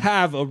 they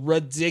have a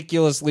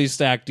ridiculously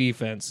stacked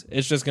defense.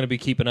 It's just going to be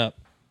keeping up.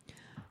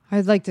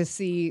 I'd like to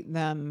see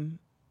them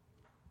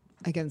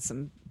against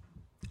some.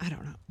 I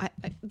don't know.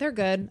 They're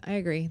good. I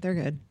agree. They're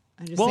good.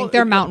 I just think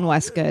they're Mountain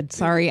West good.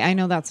 Sorry, I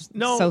know that's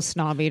so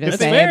snobby to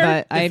say,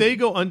 fair. but if they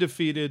go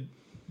undefeated,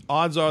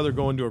 odds are they're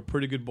going to a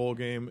pretty good bowl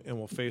game and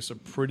will face a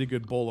pretty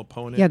good bowl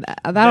opponent.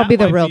 Yeah, that'll be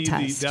the real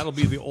test. That'll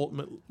be the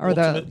ultimate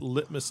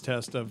litmus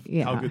test of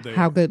how good they are.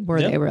 How good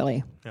were they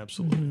really?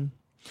 Absolutely. Mm-hmm.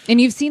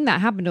 And you've seen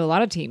that happen to a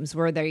lot of teams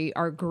where they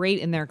are great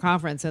in their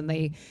conference and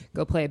they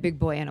go play a big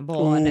boy in a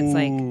bowl, and it's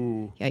like,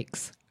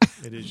 yikes.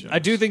 It is. I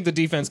do think the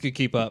defense could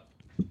keep up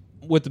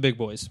with the big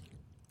boys.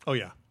 Oh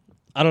yeah.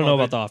 I don't know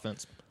about the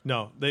offense.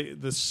 No,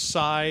 the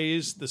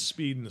size, the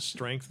speed, and the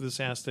strength of this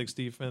Aztecs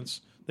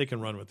defense, they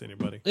can run with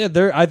anybody.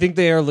 Yeah, I think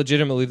they are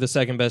legitimately the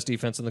second best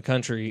defense in the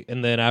country,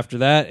 and then after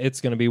that, it's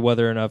going to be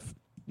whether or not.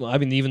 I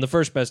mean, even the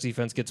first best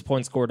defense gets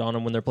points scored on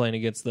them when they're playing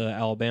against the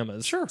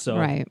Alabamas. Sure. So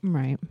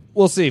Right.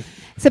 We'll see.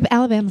 Except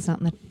Alabama's not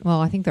in the. Well,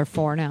 I think they're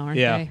 4 now, aren't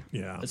Yeah. they?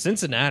 Yeah.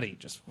 Cincinnati,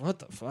 just what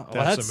the fuck?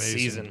 That's That amazing.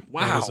 season.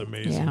 Wow. That is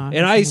amazing. Yeah.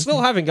 And I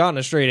still haven't gotten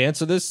a straight answer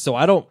to this, so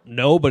I don't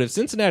know. But if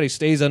Cincinnati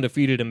stays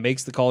undefeated and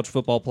makes the college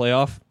football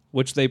playoff,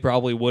 which they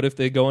probably would if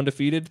they go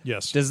undefeated,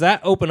 Yes. does that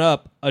open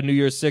up a New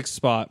Year's Six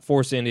spot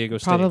for San Diego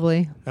State?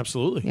 Probably.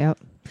 Absolutely. Yep.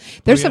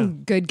 There's yeah. some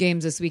good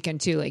games this weekend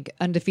too, like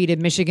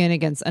undefeated Michigan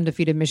against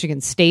undefeated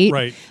Michigan State.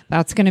 Right.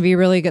 That's going to be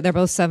really good. They're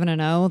both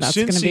 7-0. That's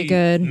going to be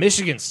good.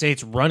 Michigan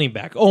State's running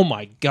back. Oh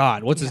my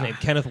God, what's his name?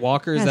 Kenneth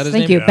Walker. Is Yes, that his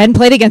thank name? you. Ben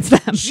played against them.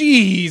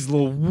 Jeez,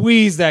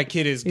 Louise, that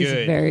kid is He's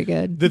good. very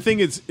good. The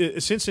thing is,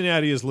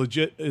 Cincinnati is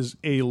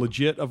a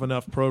legit of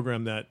enough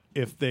program that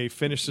if they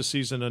finish the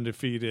season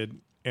undefeated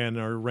and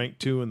are ranked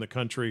 2 in the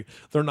country,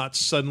 they're not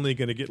suddenly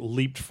going to get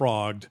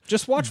leapfrogged.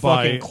 Just watch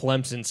by, fucking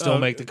Clemson still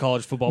make the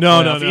college football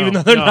no, playoff, no, even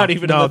though they're not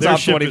even in the their top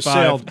ship has 25.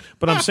 sailed.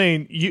 But I'm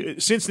saying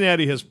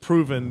Cincinnati has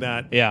proven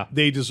that Yeah.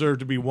 they deserve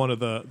to be one of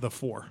the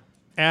 4.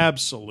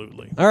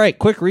 Absolutely. All right,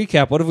 quick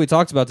recap. What have we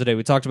talked about today?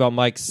 We talked about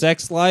Mike's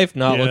sex life,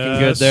 not looking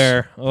good Yes.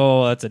 there.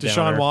 Oh, that's a Deshaun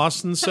downer.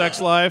 Watson's sex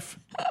life.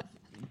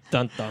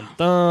 Dun, dun,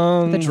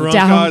 dun. The Drunk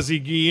down- Ozzie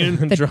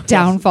Guillen. The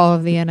downfall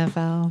of the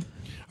NFL.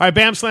 All right,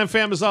 Bam Slam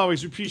fam, as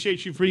always, we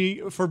appreciate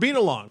you for being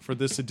along for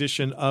this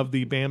edition of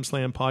the Bam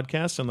Slam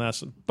podcast. And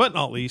last but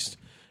not least,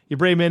 you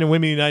brave men and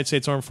women of the United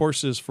States Armed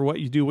Forces for what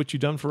you do, what you've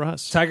done for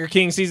us. Tiger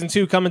King Season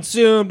 2 coming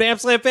soon. Bam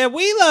Slam fam,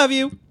 we love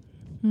you.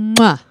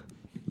 Mwah.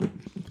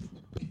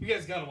 You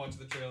guys got to watch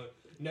the trailer.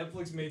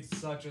 Netflix made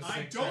such a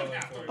sick trailer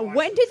for it.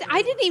 When did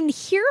I didn't even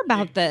hear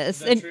about this?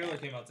 That And trailer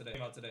came out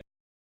today.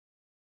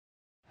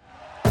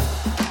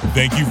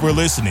 Thank you for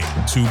listening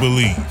to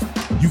Believe.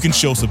 You can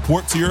show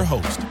support to your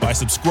host by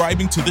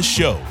subscribing to the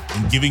show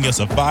and giving us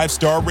a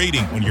 5-star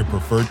rating on your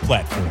preferred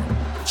platform.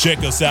 Check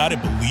us out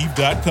at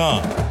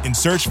Believe.com and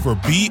search for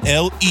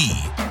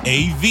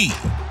BLEAV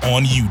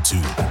on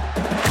YouTube.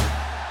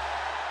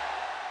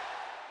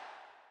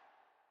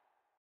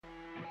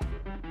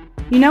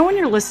 You know when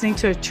you're listening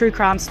to a true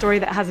crime story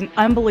that has an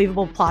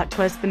unbelievable plot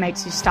twist that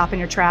makes you stop in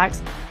your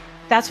tracks?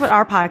 That's what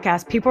our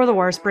podcast, People Are the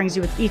Worst, brings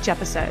you with each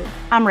episode.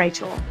 I'm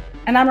Rachel.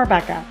 And I'm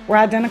Rebecca. We're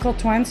identical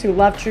twins who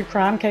love true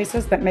crime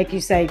cases that make you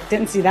say,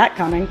 didn't see that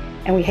coming,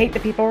 and we hate the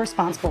people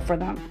responsible for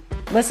them.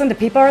 Listen to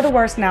People Are the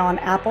Worst now on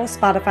Apple,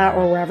 Spotify,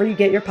 or wherever you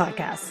get your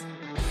podcasts.